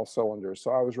firing on all cylinders.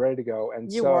 So I was ready to go.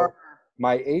 And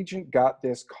my agent got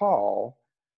this call.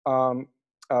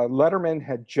 Letterman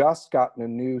had just gotten a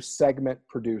new segment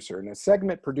producer. And a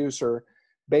segment producer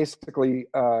basically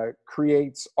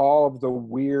creates all of the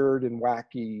weird and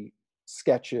wacky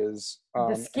sketches.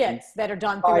 The skits that are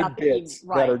done throughout the evening.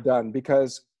 Right. That are done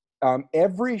because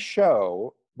every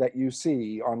show that you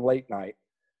see on Late Night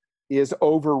is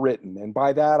overwritten. And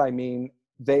by that, I mean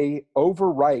they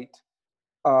overwrite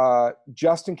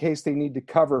just in case they need to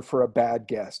cover for a bad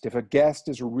guest. If a guest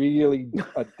is really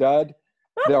a dud,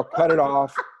 they'll cut it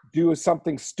off, do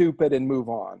something stupid and move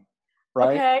on.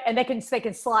 Right. Okay. And they can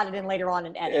slot it in later on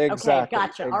and edit. Exactly. Okay.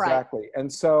 Gotcha. Exactly. All right.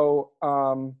 And so,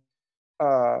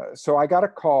 so I got a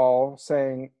call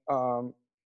saying,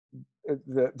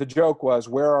 the joke was,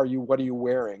 where are you? What are you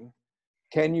wearing?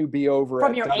 Can you be over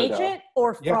from at your agent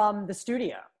or from the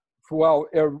studio? Well,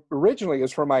 originally it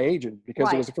was from my agent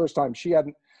because it was the first time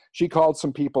she called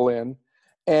some people in,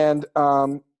 and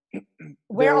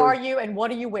where are you and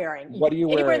what are you wearing? What are you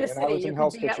anywhere wearing? in the city? And I was in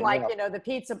Hell's Kitchen, the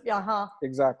pizza.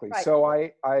 Exactly. Right. So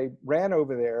I ran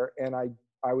over there and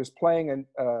I was playing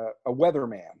a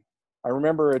weatherman. I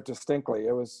remember it distinctly.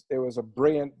 It was a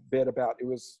brilliant bit about, it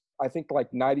was, I think,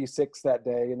 like 96 that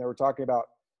day, and they were talking about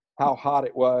how hot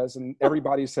it was, and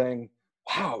everybody's saying,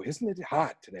 wow, isn't it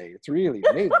hot today? It's really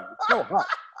amazing. It's so hot.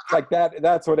 Like that.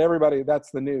 That's what everybody,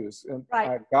 that's the news. And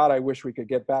God, I wish we could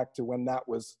get back to when that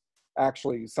was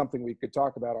actually something we could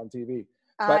talk about on TV.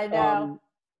 I know.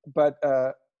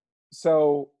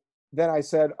 So then I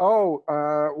said, well,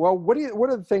 what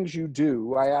are the things you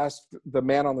do? I asked the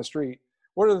man on the street,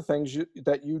 what are the things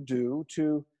that you do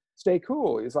to stay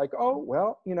cool? He's like, oh,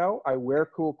 well, I wear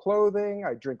cool clothing.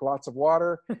 I drink lots of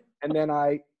water. And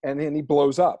then he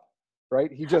blows up,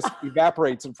 right? He just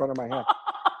evaporates in front of my hand.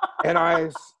 And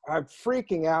I'm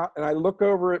freaking out. And I look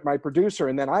over at my producer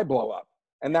and then I blow up.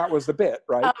 And that was the bit,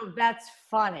 right? Oh, that's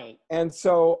funny. And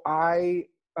so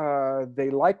they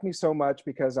liked me so much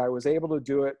because I was able to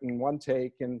do it in one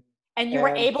take. And you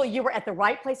were at the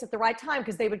right place at the right time,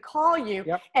 because they would call you.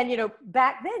 Yep. And,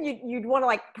 back then you'd want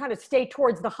to kind of stay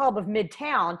towards the hub of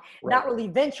Midtown, not really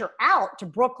venture out to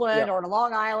Brooklyn or to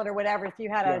Long Island or whatever, if you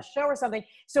had a show or something.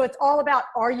 So it's all about,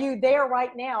 are you there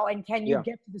right now? And can you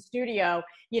get to the studio,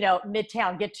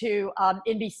 Midtown, get to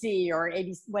NBC or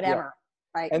ABC, whatever.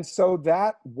 Right. And so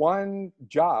that one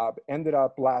job ended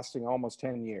up lasting almost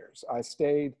 10 years. I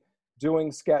stayed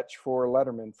doing sketch for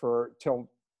Letterman till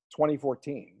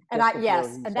 2014. And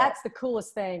and that's the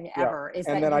coolest thing ever. Is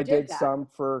and that then you I did that. some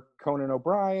for Conan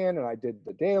O'Brien, and I did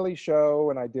The Daily Show,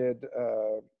 and I did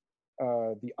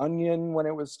The Onion when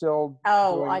it was still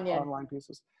doing Onion. online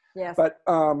pieces. Yes. But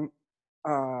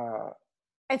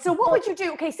and so what would you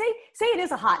do? Okay, say it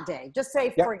is a hot day. Just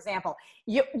say, for example,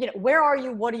 you know, where are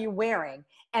you? What are you wearing?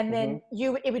 And then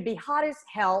it would be hot as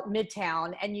hell,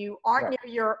 Midtown, and you aren't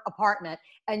near your apartment,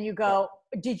 and you go,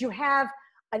 did you have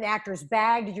an actor's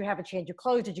bag? Did you have a change of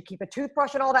clothes? Did you keep a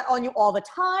toothbrush and all that on you all the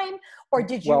time? Or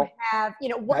did you have, you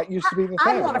know, what that used to be the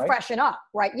I thing, want to right? freshen up,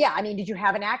 right? Yeah. I mean, did you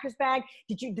have an actor's bag?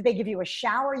 Did they give you a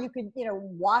shower you could, you know,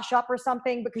 wash up or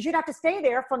something? Because you'd have to stay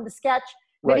there from the sketch,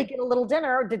 maybe get a little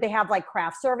dinner. Did they have like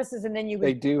craft services? And then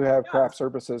they do have craft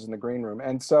services in the green room.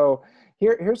 And so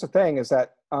here's the thing is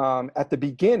that at the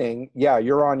beginning,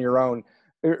 you're on your own.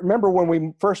 Remember when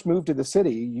we first moved to the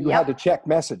city, you had to check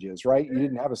messages, right? You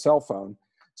didn't have a cell phone.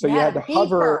 So you had to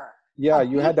hover. Yeah,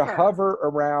 you had to hover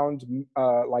around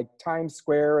like Times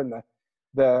Square and the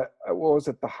what was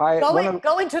it? The Hyatt.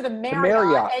 Go into the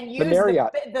Marriott and use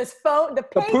the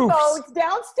pay phones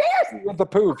downstairs. With the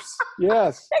poofs,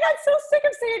 yes. I got so sick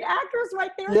of seeing actors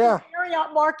right there in the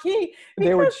Marriott marquee.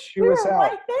 They would shoo us out.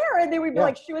 Right there, and they would be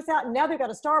like, shoo us out. And now they've got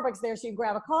a Starbucks there, so you can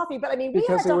grab a coffee. But I mean, we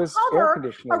had to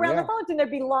hover around the phones, and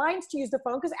there'd be lines to use the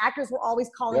phone because actors were always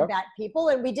calling back people,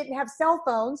 and we didn't have cell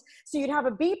phones, so you'd have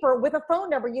a beeper with a phone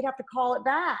number. You'd have to call it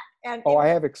back. And I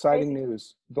have exciting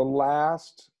news. The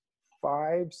last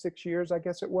 5-6 years, I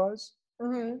guess it was.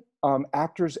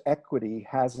 Actors Equity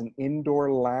has an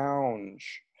indoor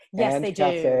lounge. Yes, and they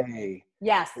cafe. Do.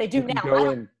 Yes, they do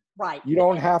now. Right. You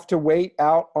don't have to wait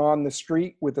out on the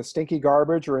street with the stinky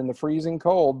garbage or in the freezing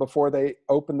cold before they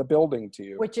open the building to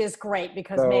you. Which is great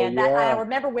because, I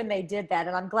remember when they did that,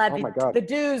 and I'm glad the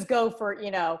dues go for, you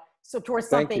know, so towards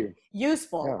something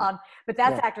useful. But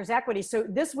that's Actors Equity. So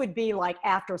this would be like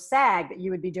after SAG that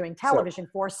you would be doing television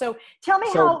for. So tell me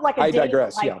how like a I day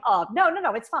digress,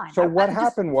 No, it's fine. So what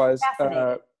happened was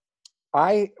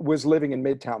I was living in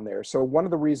Midtown there. So one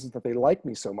of the reasons that they liked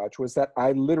me so much was that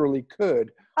I literally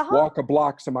could walk a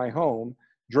block to my home,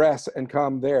 dress, and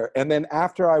come there. And then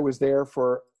after I was there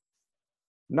for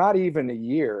not even a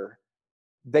year,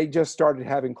 they just started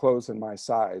having clothes in my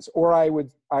size. Or I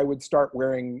would start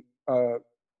wearing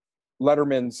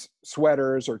Letterman's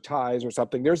sweaters or ties or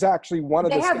something. There's actually one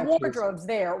of the sketches. They have wardrobes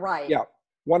there, right? Yeah.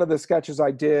 One of the sketches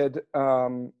I did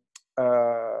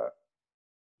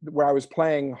where I was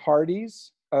playing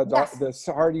Hardee's,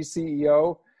 the Hardee's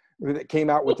CEO that came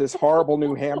out with this horrible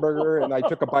new hamburger, and I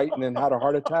took a bite and then had a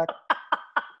heart attack.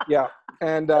 Yeah.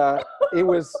 And it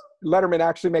was, Letterman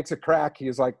actually makes a crack. He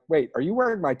was like, wait, are you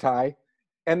wearing my tie?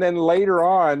 And then later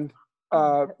on,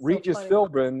 Regis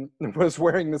Philbin was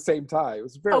wearing the same tie. It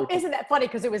was very funny. Isn't that funny?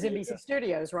 Because it was NBC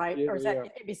Studios, right? Or is that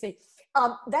NBC?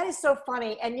 That is so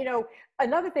funny. And, you know,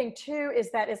 another thing, too,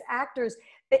 is that as actors,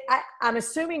 I'm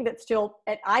assuming that still,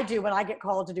 and I do when I get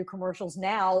called to do commercials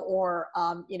now or,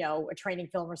 you know, a training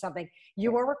film or something,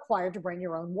 you are required to bring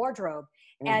your own wardrobe.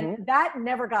 And that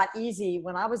never got easy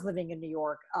when I was living in New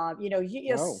York. You know,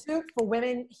 suit for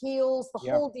women, heels, the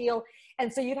whole deal.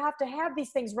 And so you'd have to have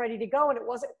these things ready to go. And it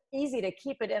wasn't easy to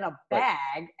keep it in a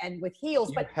bag and with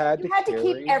heels, but you had to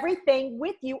keep everything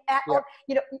with you at,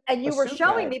 you know, and you were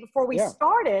showing me before we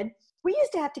started, we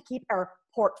used to have to keep our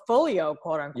portfolio,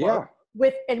 quote unquote,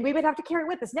 and we would have to carry it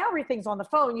with us. Now everything's on the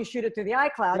phone. You shoot it through the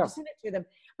iCloud, you send it to them.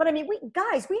 But I mean, we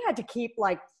had to keep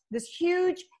like this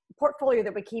huge portfolio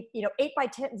that would keep, you know,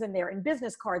 8x10s in there and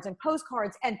business cards and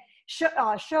postcards and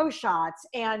show shots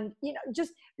and, you know,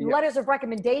 just letters of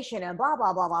recommendation and blah,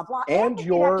 blah, blah, blah, blah. And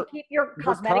you have to keep your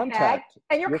cosmetic bag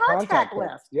and your contact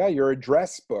list. Yeah, your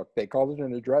address book. They called it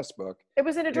an address book. It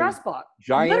was an address book.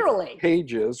 Giant literally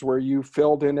pages where you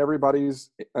filled in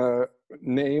everybody's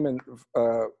name and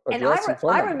address and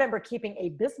phone I number. remember keeping a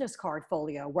business card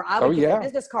folio where I would get a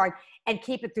business card and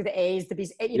keep it through the A's, the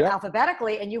B's, you know,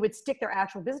 alphabetically, and you would stick their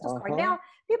actual business card. Now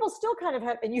people still kind of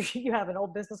have, and you have an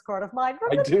old business card of mine.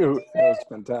 I do. That was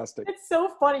fantastic. It's so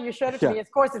funny. You showed it to me.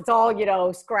 Of course, it's all, you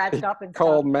know, scratched up and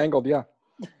called mangled. Yeah.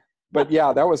 But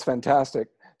yeah, that was fantastic.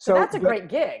 So that's a great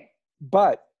gig.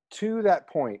 But to that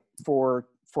point, for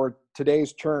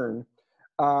today's turn,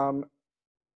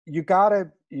 you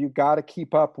gotta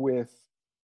keep up with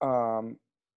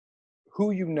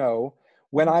who you know.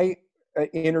 When I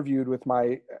interviewed with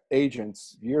my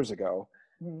agents years ago,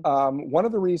 one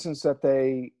of the reasons that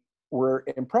they were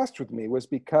impressed with me was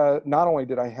because not only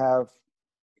did I have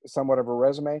somewhat of a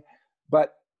resume,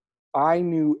 but I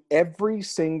knew every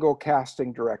single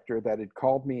casting director that had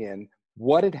called me in,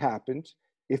 what had happened,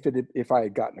 if I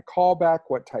had gotten a call back,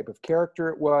 what type of character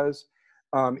it was,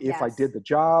 if I did the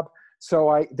job.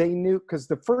 So they knew, because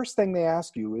the first thing they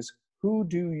ask you is, who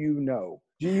do you know?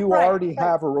 Do you already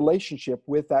have a relationship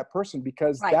with that person?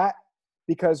 Because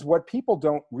because what people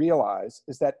don't realize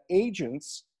is that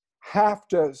agents have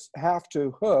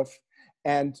to hoof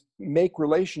and make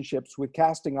relationships with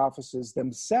casting offices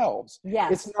themselves.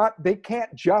 Yes. It's not, they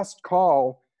can't just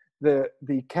call the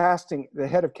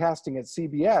head of casting at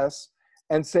CBS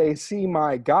and say, see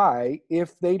my guy,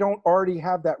 if they don't already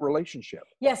have that relationship.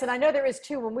 Yes, and I know there is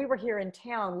too. When we were here in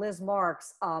town, Liz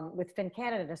Marks with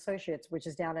Fincannon and Associates, which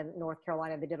is down in North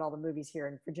Carolina, they did all the movies here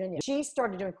in Virginia. She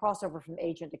started doing crossover from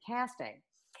agent to casting.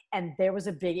 And there was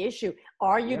a big issue.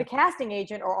 Are you the casting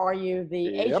agent, or are you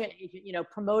the agent,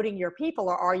 promoting your people,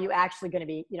 or are you actually going to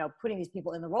be, putting these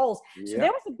people in the roles? So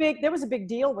there was a big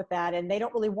deal with that, and they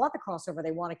don't really want the crossover.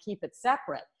 They want to keep it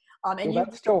separate. And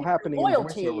that's still happening in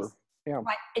voiceover. Yeah.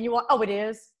 Right. And it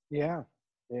is? Yeah.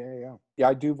 Yeah.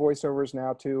 I do voiceovers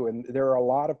now too. And there are a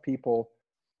lot of people.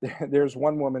 There's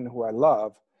one woman who I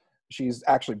love. She's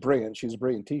actually brilliant. She's a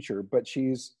brilliant teacher, but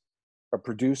she's a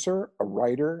producer, a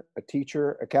writer, a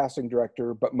teacher, a casting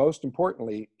director, but most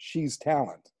importantly, she's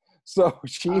talent. So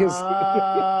she is.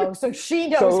 So she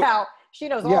knows she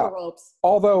knows all the ropes.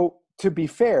 Although, to be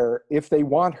fair, if they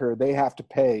want her, they have to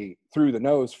pay through the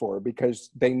nose for her, because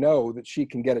they know that she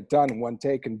can get it done in one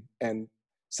take and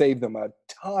save them a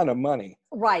ton of money.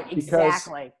 Right,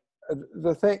 exactly.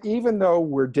 The thing, even though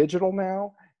we're digital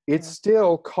now, it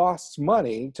still costs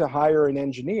money to hire an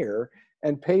engineer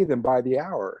and pay them by the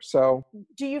hour. So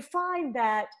do you find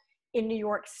that in New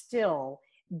York still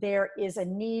there is a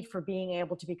need for being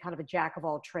able to be kind of a jack of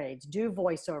all trades, do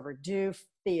voiceover, do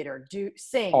theater, do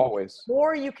sing? Always. The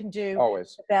more you can do,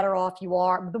 always, the better off you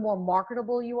are, the more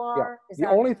marketable you are? The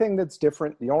only thing that's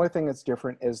different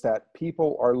is that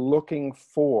people are looking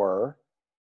for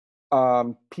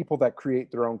people that create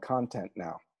their own content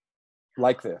now,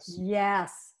 like this.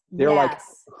 Yes. They're like,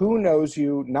 who knows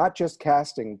you? Not just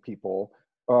casting people,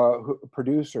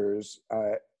 producers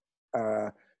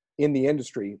in the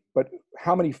industry, but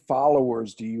how many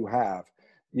followers do you have?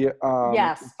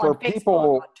 Yes, for on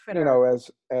people, Facebook,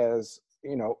 as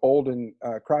old and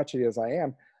crotchety as I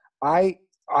am, I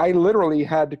literally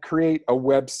had to create a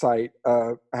website,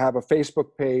 have a Facebook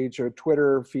page, a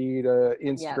Twitter feed,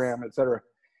 Instagram, etc.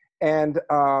 And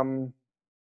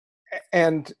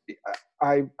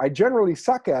I generally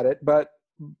suck at it, but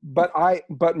my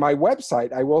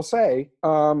website, I will say,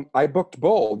 I booked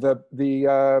Bull,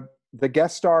 the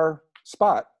guest star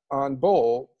spot on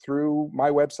Bull through my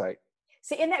website.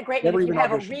 See, isn't that great? And if you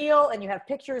have a reel and you have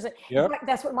pictures,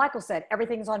 that's what Michael said.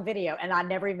 Everything's on video, and I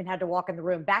never even had to walk in the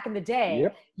room. Back in the day,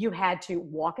 you had to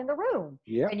walk in the room,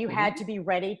 and you had to be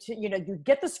ready to, you'd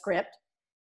get the script,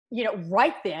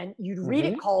 right then, you'd read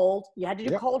it cold. You had to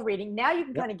do cold reading. Now you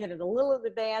can kind of get it a little in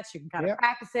advance. You can kind of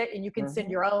practice it, and you can send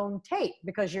your own tape,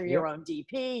 because you're your own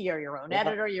DP, you're your own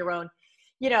editor, your own,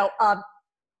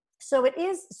 so it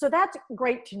is. So that's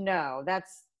great to know.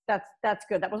 That's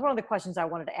good. That was one of the questions I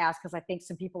wanted to ask, because I think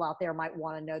some people out there might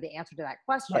want to know the answer to that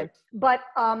question. Right. But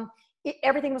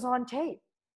everything was on tape.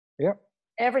 Yep.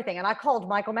 Everything. And I called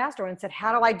Michael Master and said,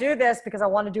 how do I do this? Because I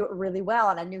want to do it really well.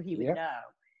 And I knew he would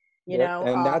know.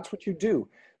 And that's what you do.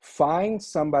 Find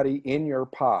somebody in your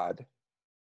pod,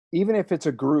 even if it's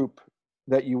a group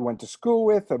that you went to school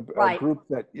with, a group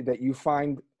that you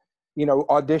find,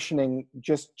 auditioning,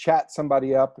 just chat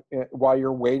somebody up while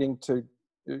you're waiting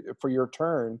for your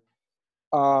turn.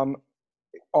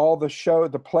 All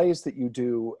the plays that you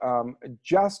do,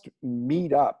 just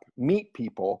meet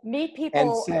people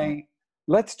and say,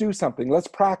 let's do something, let's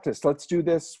practice, let's do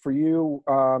this for you.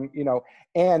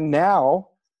 And now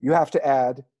you have to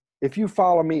add, if you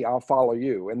follow me, I'll follow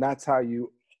you. And that's how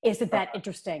you. Isn't that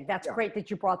interesting? That's great that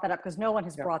you brought that up, because no one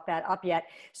has brought that up yet.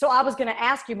 So I was going to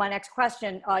ask you my next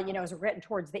question, as we're getting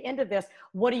towards the end of this,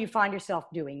 what do you find yourself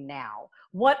doing now?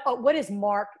 What is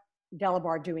Mark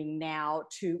Delabar doing now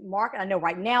to market? I know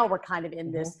right now we're kind of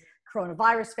in this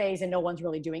coronavirus phase and no one's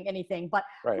really doing anything, but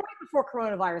right before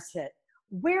coronavirus hit,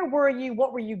 where were you?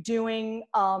 What were you doing?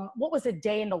 What was a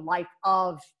day in the life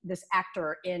of this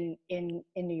actor in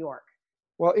New York?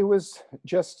 Well, it was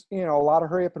just, a lot of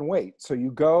hurry up and wait. So you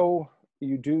go,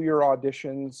 you do your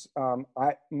auditions.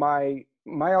 My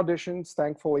auditions,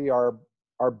 thankfully, are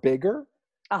bigger.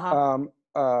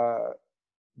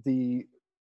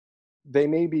 They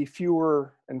may be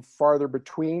fewer and farther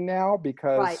between now,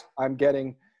 because I'm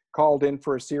getting called in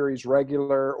for a series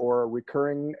regular or a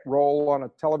recurring role on a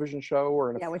television show or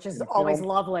in a which is always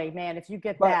lovely, man. If you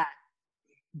get that.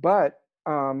 but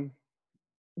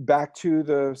back to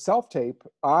the self-tape,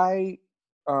 I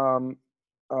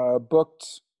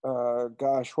booked,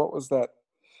 gosh, what was that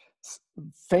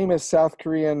famous South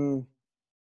Korean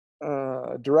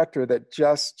director that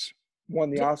just won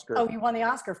the Oscar? Oh, you won the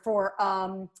Oscar for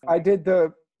I did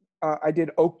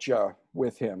Okja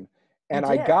with him, and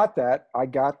I got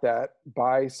that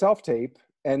by self-tape,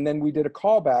 and then we did a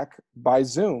callback by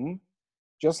Zoom,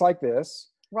 just like this.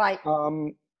 Right.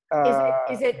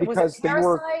 Is it because was it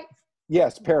Parasite?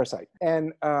 Yes, Parasite,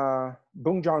 and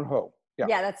Bong Joon-ho.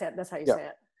 Yeah, that's it. That's how you say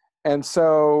it. And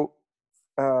so,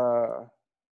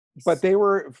 but they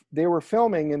were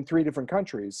filming in 3 different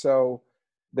countries, so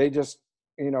they just,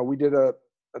 we did the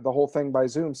whole thing by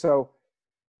Zoom. So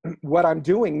what I'm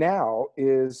doing now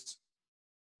is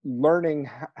learning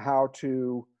how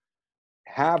to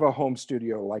have a home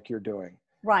studio like you're doing.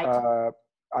 Right.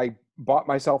 I bought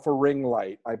myself a ring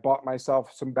light. I bought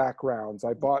myself some backgrounds.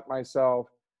 I bought myself,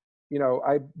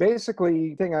 I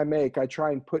basically, thing I make, I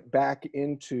try and put back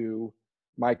into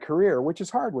my career, which is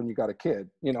hard when you got a kid,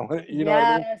 you know what I mean?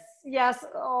 Yes.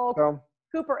 Oh, so,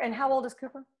 Cooper. And how old is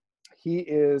Cooper? He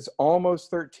is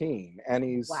almost 13, and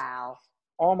he's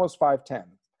almost 5'10".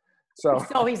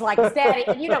 So he's like, Daddy.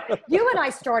 And, you and I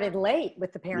started late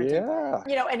with the parenting.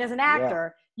 Yeah. And as an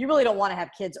actor, you really don't want to have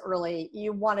kids early.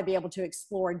 You want to be able to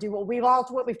explore and do what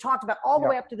we've talked about all the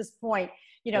way up to this point.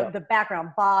 The background,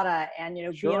 Bada, and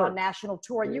being on national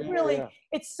tour.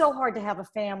 It's so hard to have a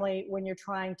family when you're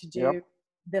trying to do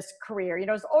this career.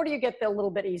 As older you get, the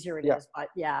little bit easier it is. But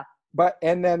But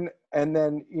and then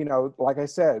like I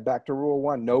said, back to rule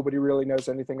 1, nobody really knows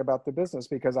anything about the business,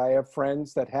 because I have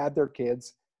friends that had their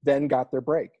kids, then got their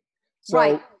break.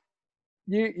 So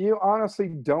you honestly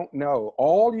don't know.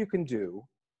 All you can do,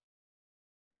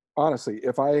 honestly,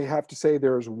 if I have to say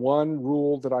there's one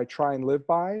rule that I try and live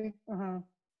by,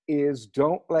 is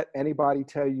don't let anybody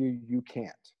tell you you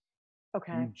can't.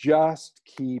 Okay. You just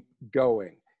keep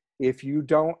going. If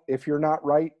you're not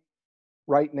right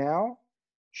now,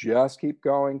 just keep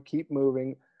going, keep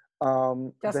moving.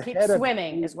 Just keep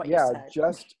swimming is what you said.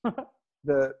 Just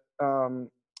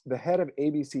the head of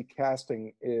ABC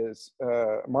casting is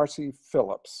Marcy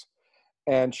Phillips,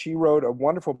 and she wrote a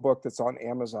wonderful book that's on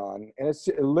Amazon, and it's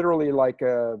literally like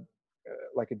a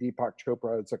Deepak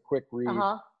Chopra. It's a quick read.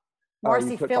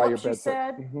 Marcy Phillips, you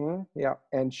said? Yeah,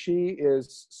 and she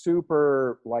is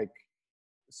super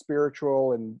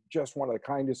spiritual and just one of the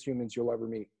kindest humans you'll ever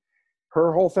meet.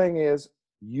 Her whole thing is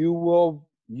you will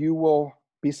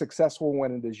be successful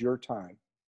when it is your time.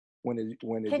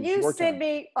 Can you send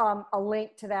me a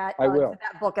link to that? I will. To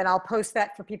that book, and I'll post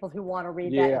that for people who want to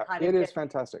read that. Yeah, it is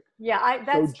fantastic. Yeah,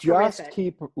 that's so just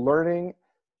keep learning.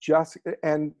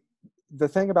 And the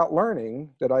thing about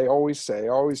learning that I always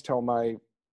tell my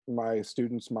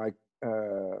students, my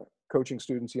coaching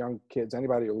students, young kids,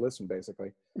 anybody who listen,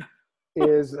 basically,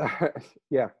 is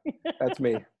that's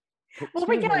me.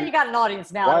 Well, you got an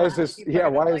audience now. Why is this? Yeah,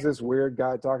 why is this weird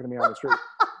guy talking to me on the street?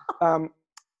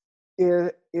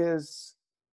 Is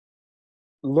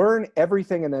learn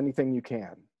everything and anything you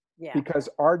can. Yeah. Because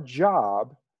our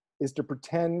job is to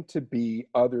pretend to be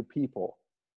other people.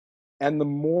 And the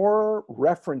more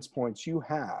reference points you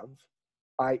have,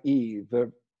 i.e.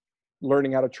 the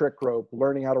learning how to trick rope,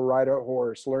 learning how to ride a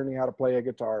horse, learning how to play a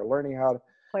guitar, learning how to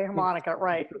play harmonica,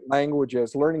 right?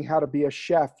 Languages, learning how to be a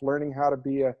chef, learning how to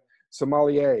be a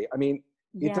sommelier. I mean,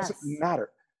 it doesn't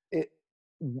matter.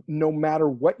 No matter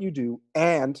what you do.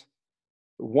 And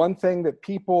one thing that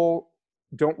people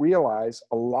don't realize,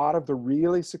 a lot of the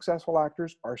really successful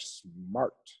actors are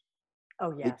smart.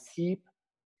 Oh, yes. They keep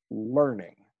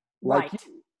learning. Right.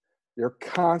 You're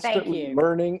constantly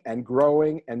learning and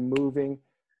growing and moving.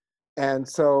 And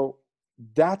so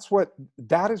that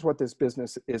is what this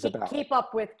business is about. Keep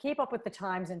up with the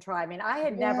times and try. I mean, I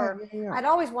had I'd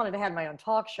always wanted to have my own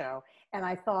talk show. And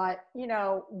I thought,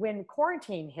 when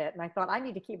quarantine hit, and I thought I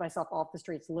need to keep myself off the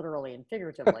streets, literally and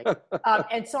figuratively.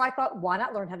 And so I thought, why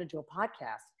not learn how to do a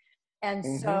podcast? And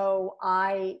so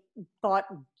I thought,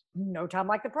 no time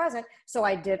like the present. So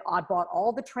I bought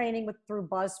all the training through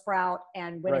Buzzsprout,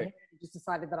 and went ahead and just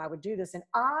decided that I would do this. And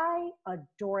I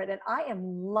adore it. And I am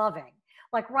loving,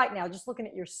 like right now, just looking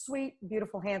at your sweet,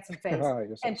 beautiful, handsome face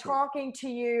and talking to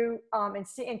you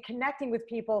and connecting with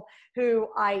people who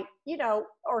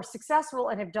are successful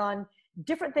and have done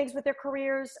different things with their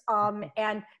careers.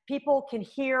 And people can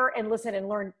hear and listen and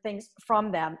learn things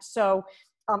from them. So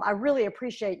I really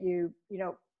appreciate you,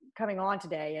 coming on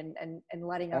today and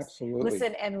letting us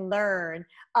listen and learn.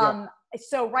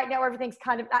 So right now everything's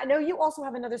I know you also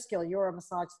have another skill. You're a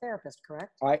massage therapist,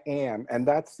 correct? I am. And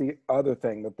that's the other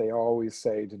thing that they always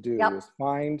say to do is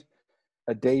find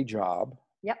a day job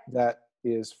Yep. that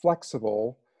is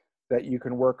flexible, that you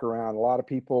can work around. A lot of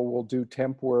people will do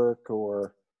temp work,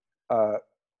 or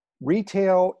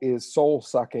retail is soul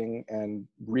sucking and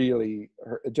really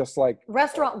just like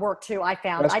Restaurant work too. I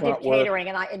found I did catering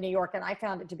in New York, and I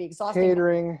found it to be exhausting.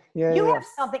 Catering, yeah. You have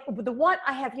something. The one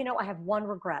I have, I have one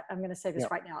regret. I'm going to say this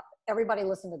right now. Everybody,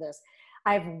 listen to this.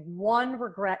 I have one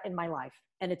regret in my life,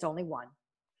 and it's only one,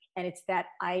 and it's that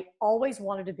I always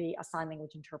wanted to be a sign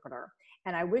language interpreter,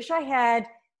 and I wish I had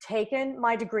taken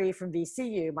my degree from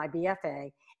VCU, my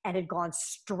BFA, and had gone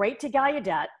straight to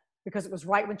Gallaudet, because it was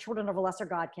right when Children of a Lesser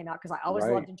God came out, because I always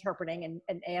loved interpreting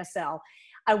and ASL.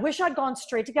 I wish I'd gone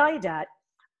straight to Gallaudet,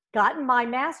 gotten my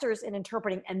master's in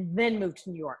interpreting, and then moved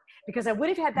to New York, because I would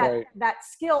have had that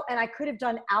skill, and I could have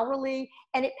done hourly,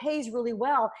 and it pays really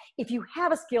well if you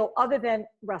have a skill other than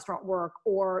restaurant work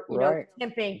or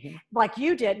temping like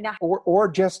you did. Now, or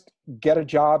just get a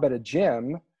job at a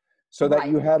gym so that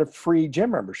you had a free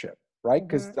gym membership, right?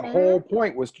 Because the whole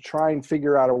point was to try and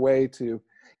figure out a way to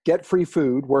get free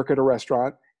food, work at a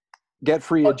restaurant, get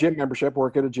free a gym membership,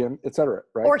 work at a gym, etc.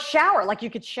 Right? Or shower, like you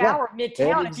could shower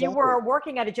midtown if you were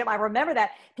working at a gym. I remember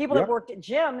that people that worked at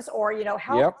gyms or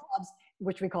health clubs,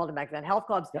 which we called them back then, health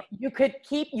clubs.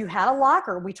 You had a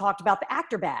locker. We talked about the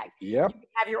actor bag. You could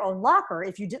have your own locker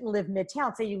if you didn't live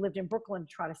midtown. Say you lived in Brooklyn to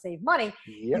try to save money.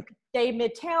 You could stay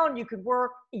midtown. You could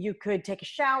work. You could take a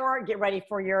shower, get ready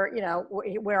for your,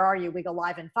 where are you? We go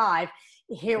live in 5.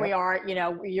 Here we are,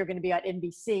 you're going to be at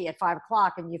NBC at 5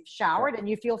 o'clock, and you've showered and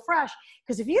you feel fresh.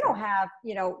 Because if you don't have,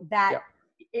 that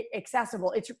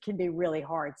accessible, it can be really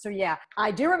hard. So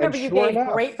I do remember you gave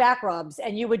great back rubs,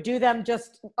 and you would do them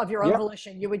just of your own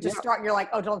volition. You would just start, and you're like,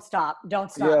 oh, don't stop,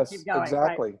 yes, keep going.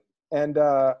 Exactly. Right? And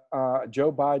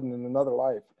Joe Biden in another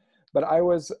life. But I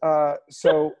was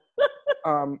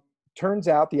turns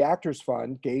out the Actors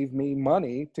Fund gave me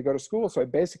money to go to school, so I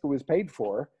basically was paid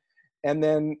for. And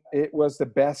then it was the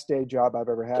best day job I've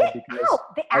ever had.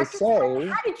 Because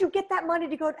how did you get that money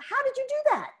to go? How did you do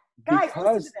that? Guys,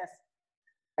 listen to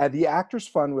this. The Actors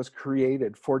Fund was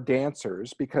created for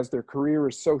dancers because their career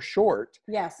is so short.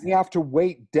 Yes. You have to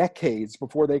wait decades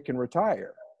before they can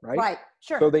retire, right? Right,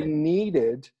 sure. So they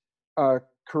needed a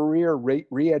career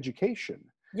re-education.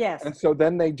 Yes. And so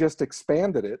then they just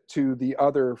expanded it to the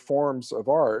other forms of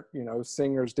art,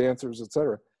 singers, dancers,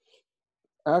 etc.,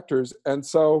 actors. And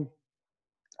so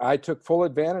I took full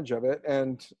advantage of it,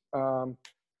 and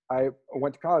I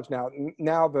went to college.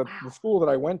 Now the school that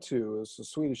I went to is the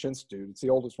Swedish Institute. It's the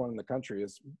oldest one in the country.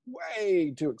 It's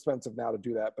way too expensive now to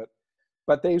do that,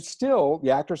 but they still,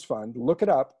 the Actors Fund, look it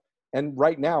up. And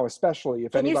right now, especially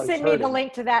if anybody's Can you send me the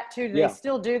link to that too? Do they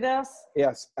still do this?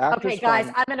 Yes. Okay, guys,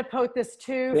 I'm going to post this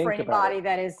too for anybody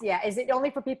that is, is it only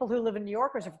for people who live in New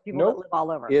York, or is it for people that live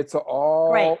all over? It's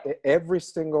every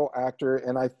single actor.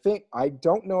 And I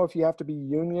don't know if you have to be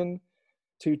union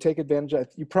to take advantage of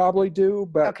it. You probably do,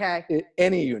 but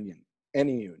any union.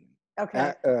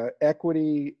 Okay.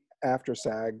 Equity, after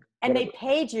SAG. And whatever. They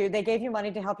paid you, they gave you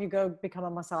money to help you go become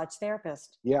a massage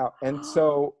therapist. Yeah. And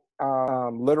so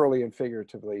literally and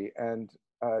figuratively, and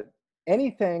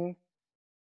anything,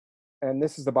 and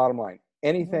this is the bottom line,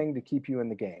 anything to keep you in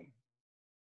the game.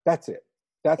 That's it.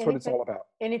 That's what it's all about.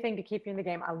 Anything to keep you in the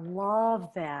game. I love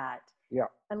that. Yeah.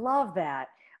 I love that.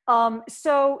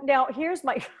 So now here's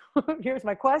my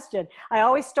question. I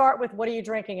always start with, what are you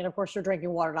drinking? And of course you're drinking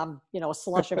water, and I'm, a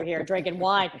slush over here drinking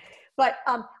wine. But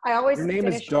I always Your name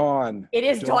is Dawn. It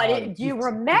is Dawn. You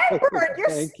remember. You're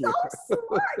so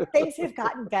smart. Things have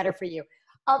gotten better for you.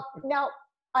 Now,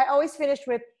 I always finished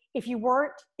with, if you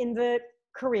weren't in the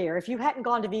career, if you hadn't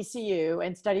gone to VCU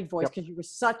and studied voice because you were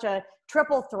such a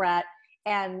triple threat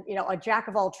and, a jack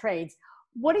of all trades,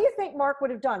 what do you think Mark would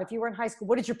have done if you were in high school?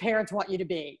 What did your parents want you to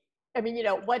be? I mean,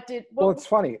 well, it's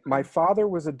funny. My father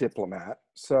was a diplomat,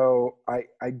 so I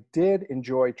did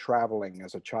enjoy traveling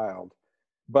as a child.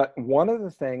 But one of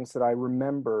the things that I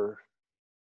remember,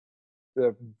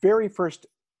 the very first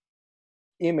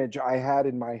image I had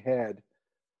in my head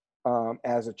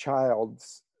as a child,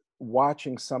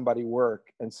 watching somebody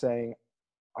work and saying,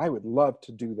 I would love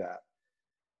to do that.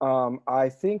 I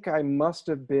think I must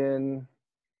have been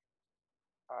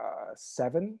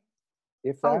 7,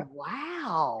 if that. Oh,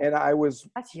 wow. And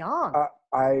that's young.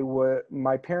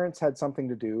 My parents had something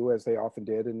to do, as they often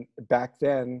did. And back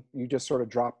then you just sort of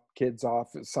drop kids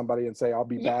off at somebody and say, I'll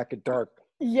be back at dark.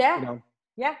 Yeah.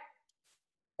 Yeah.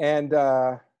 And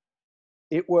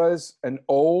it was an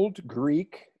old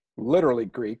Greek, literally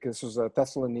Greek. This was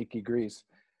Thessaloniki, Greece,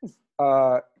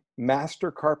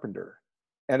 master carpenter.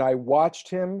 And I watched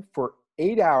him for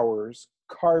 8 hours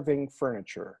carving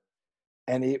furniture.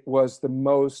 And it was the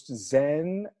most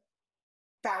zen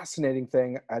fascinating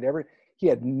thing I'd ever.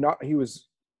 He was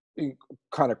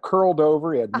kind of curled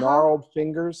over. He had gnarled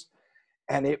fingers,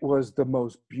 and it was the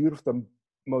most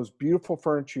beautiful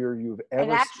furniture you've ever seen.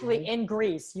 And actually in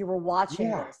Greece, you were watching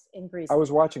this in Greece. I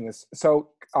was watching this. So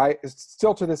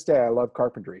still to this day, I love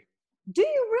carpentry. Do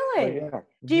you really? Yeah.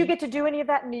 Do you get to do any of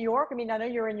that in New York? I mean, I know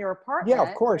you're in your apartment. Yeah,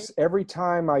 of course. Every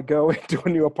time I go into a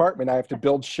new apartment, I have to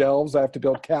build shelves. I have to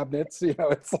build cabinets.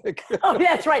 It's like. Oh,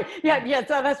 that's right. Yeah.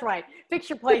 So that's right.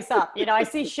 Fix your place up. I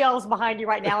see shelves behind you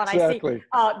right now, and exactly.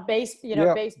 I see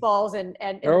baseballs and.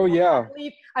 Oh yeah.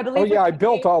 I believe. Oh yeah, I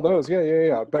built all those.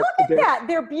 Yeah. But look at that.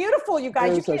 They're beautiful, you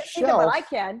guys. You can't see them, but I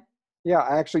can. Yeah,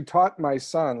 I actually taught my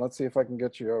son. Let's see if I can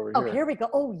get you over here. Oh, here we go.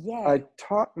 Oh yeah. I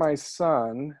taught my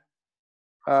son.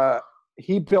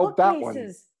 He built that one.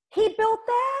 He built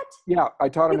that? Yeah, I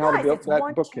taught him how to build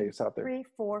that bookcase out there. 3,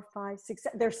 4, 5, 6,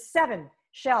 7. There's 7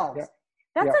 shelves. Yeah.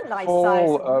 That's a nice size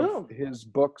room. Of his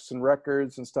books and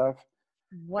records and stuff.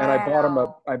 Wow. And I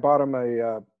bought him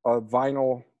a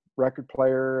vinyl record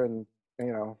player, and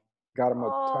got him a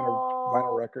ton of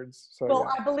vinyl records. So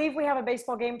well, I believe we have a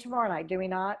baseball game tomorrow night, do we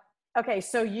not? Okay,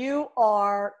 so you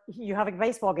have a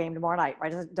baseball game tomorrow night,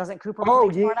 right? Doesn't Cooper?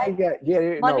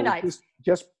 Yeah. Monday night.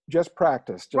 Just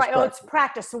practice. Right. Oh, it's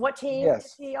practice. So what team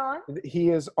is he on? He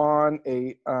is on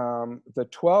the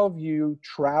 12U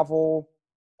Travel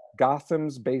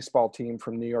Gotham's baseball team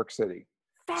from New York City.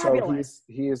 Fabulous.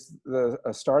 So he is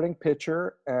a starting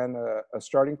pitcher and a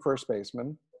starting first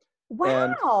baseman.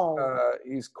 Wow.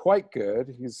 And he's quite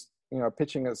good. He's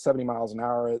pitching at 70 miles an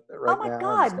hour right now. Oh my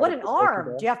God, what an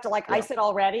arm. Do you have to ice it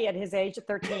already at his age of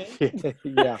 13?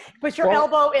 Yeah. Put your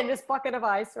elbow in this bucket of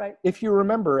ice, right? If you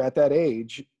remember at that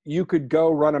age, you could go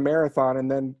run a marathon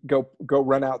and then go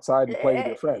run outside and play with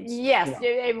your friends. Yes,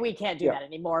 we can't do that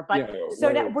anymore. But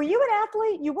now, were you an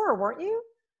athlete? You were, weren't you?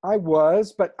 I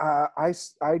was, but I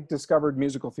discovered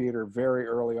musical theater very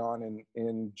early on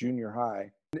in junior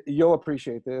high. You'll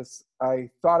appreciate this. I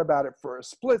thought about it for a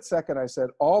split second. I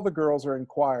said, all the girls are in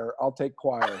choir. I'll take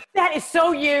choir. That is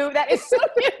so you. That is so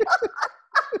you.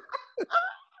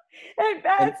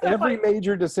 and every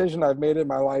major decision I've made in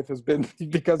my life has been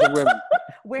because of women.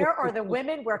 Where are the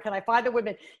women? Where can I find the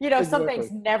women? Some things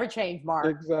never change, Mark.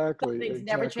 Exactly. Some things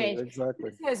never change. Exactly.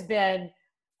 This has been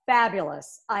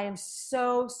fabulous. I am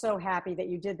so happy that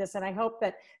you did this. And I hope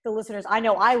that the listeners, I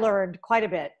know I learned quite a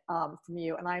bit from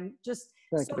you, and I'm just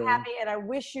happy. And I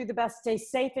wish you the best. Stay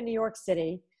safe in New York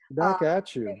City. Back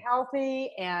at you. Stay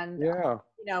healthy, and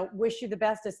wish you the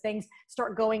best as things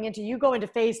start going into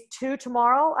phase 2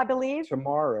 tomorrow, I believe.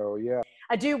 Tomorrow, yeah.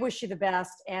 I do wish you the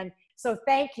best. And so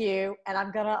thank you. And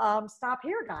I'm going to stop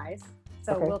here, guys.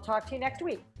 So we'll talk to you next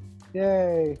week.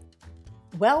 Yay.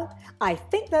 Well, I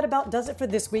think that about does it for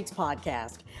this week's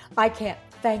podcast. I can't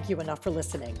thank you enough for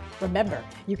listening. Remember,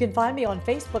 you can find me on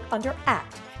Facebook under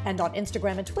ACT and on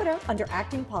Instagram and Twitter under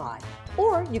ActingPod.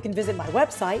 Or you can visit my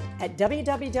website at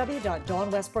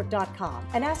www.dawnwestbrook.com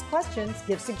and ask questions,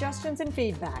 give suggestions, and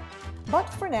feedback. But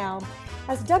for now,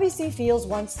 as W.C. Fields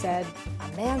once said, a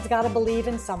man's got to believe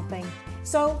in something.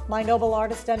 So, my noble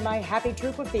artist and my happy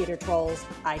troop of theater trolls,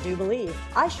 I do believe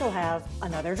I shall have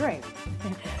another drink.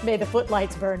 May the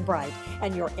footlights burn bright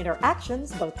and your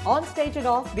interactions, both on stage and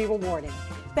off, be rewarding.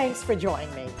 Thanks for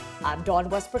joining me. I'm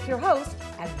Dawn Westbrook, your host,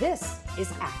 and this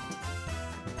is ACT.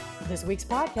 This week's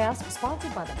podcast is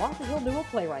sponsored by the Martha Hill Newell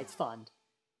Playwrights Fund.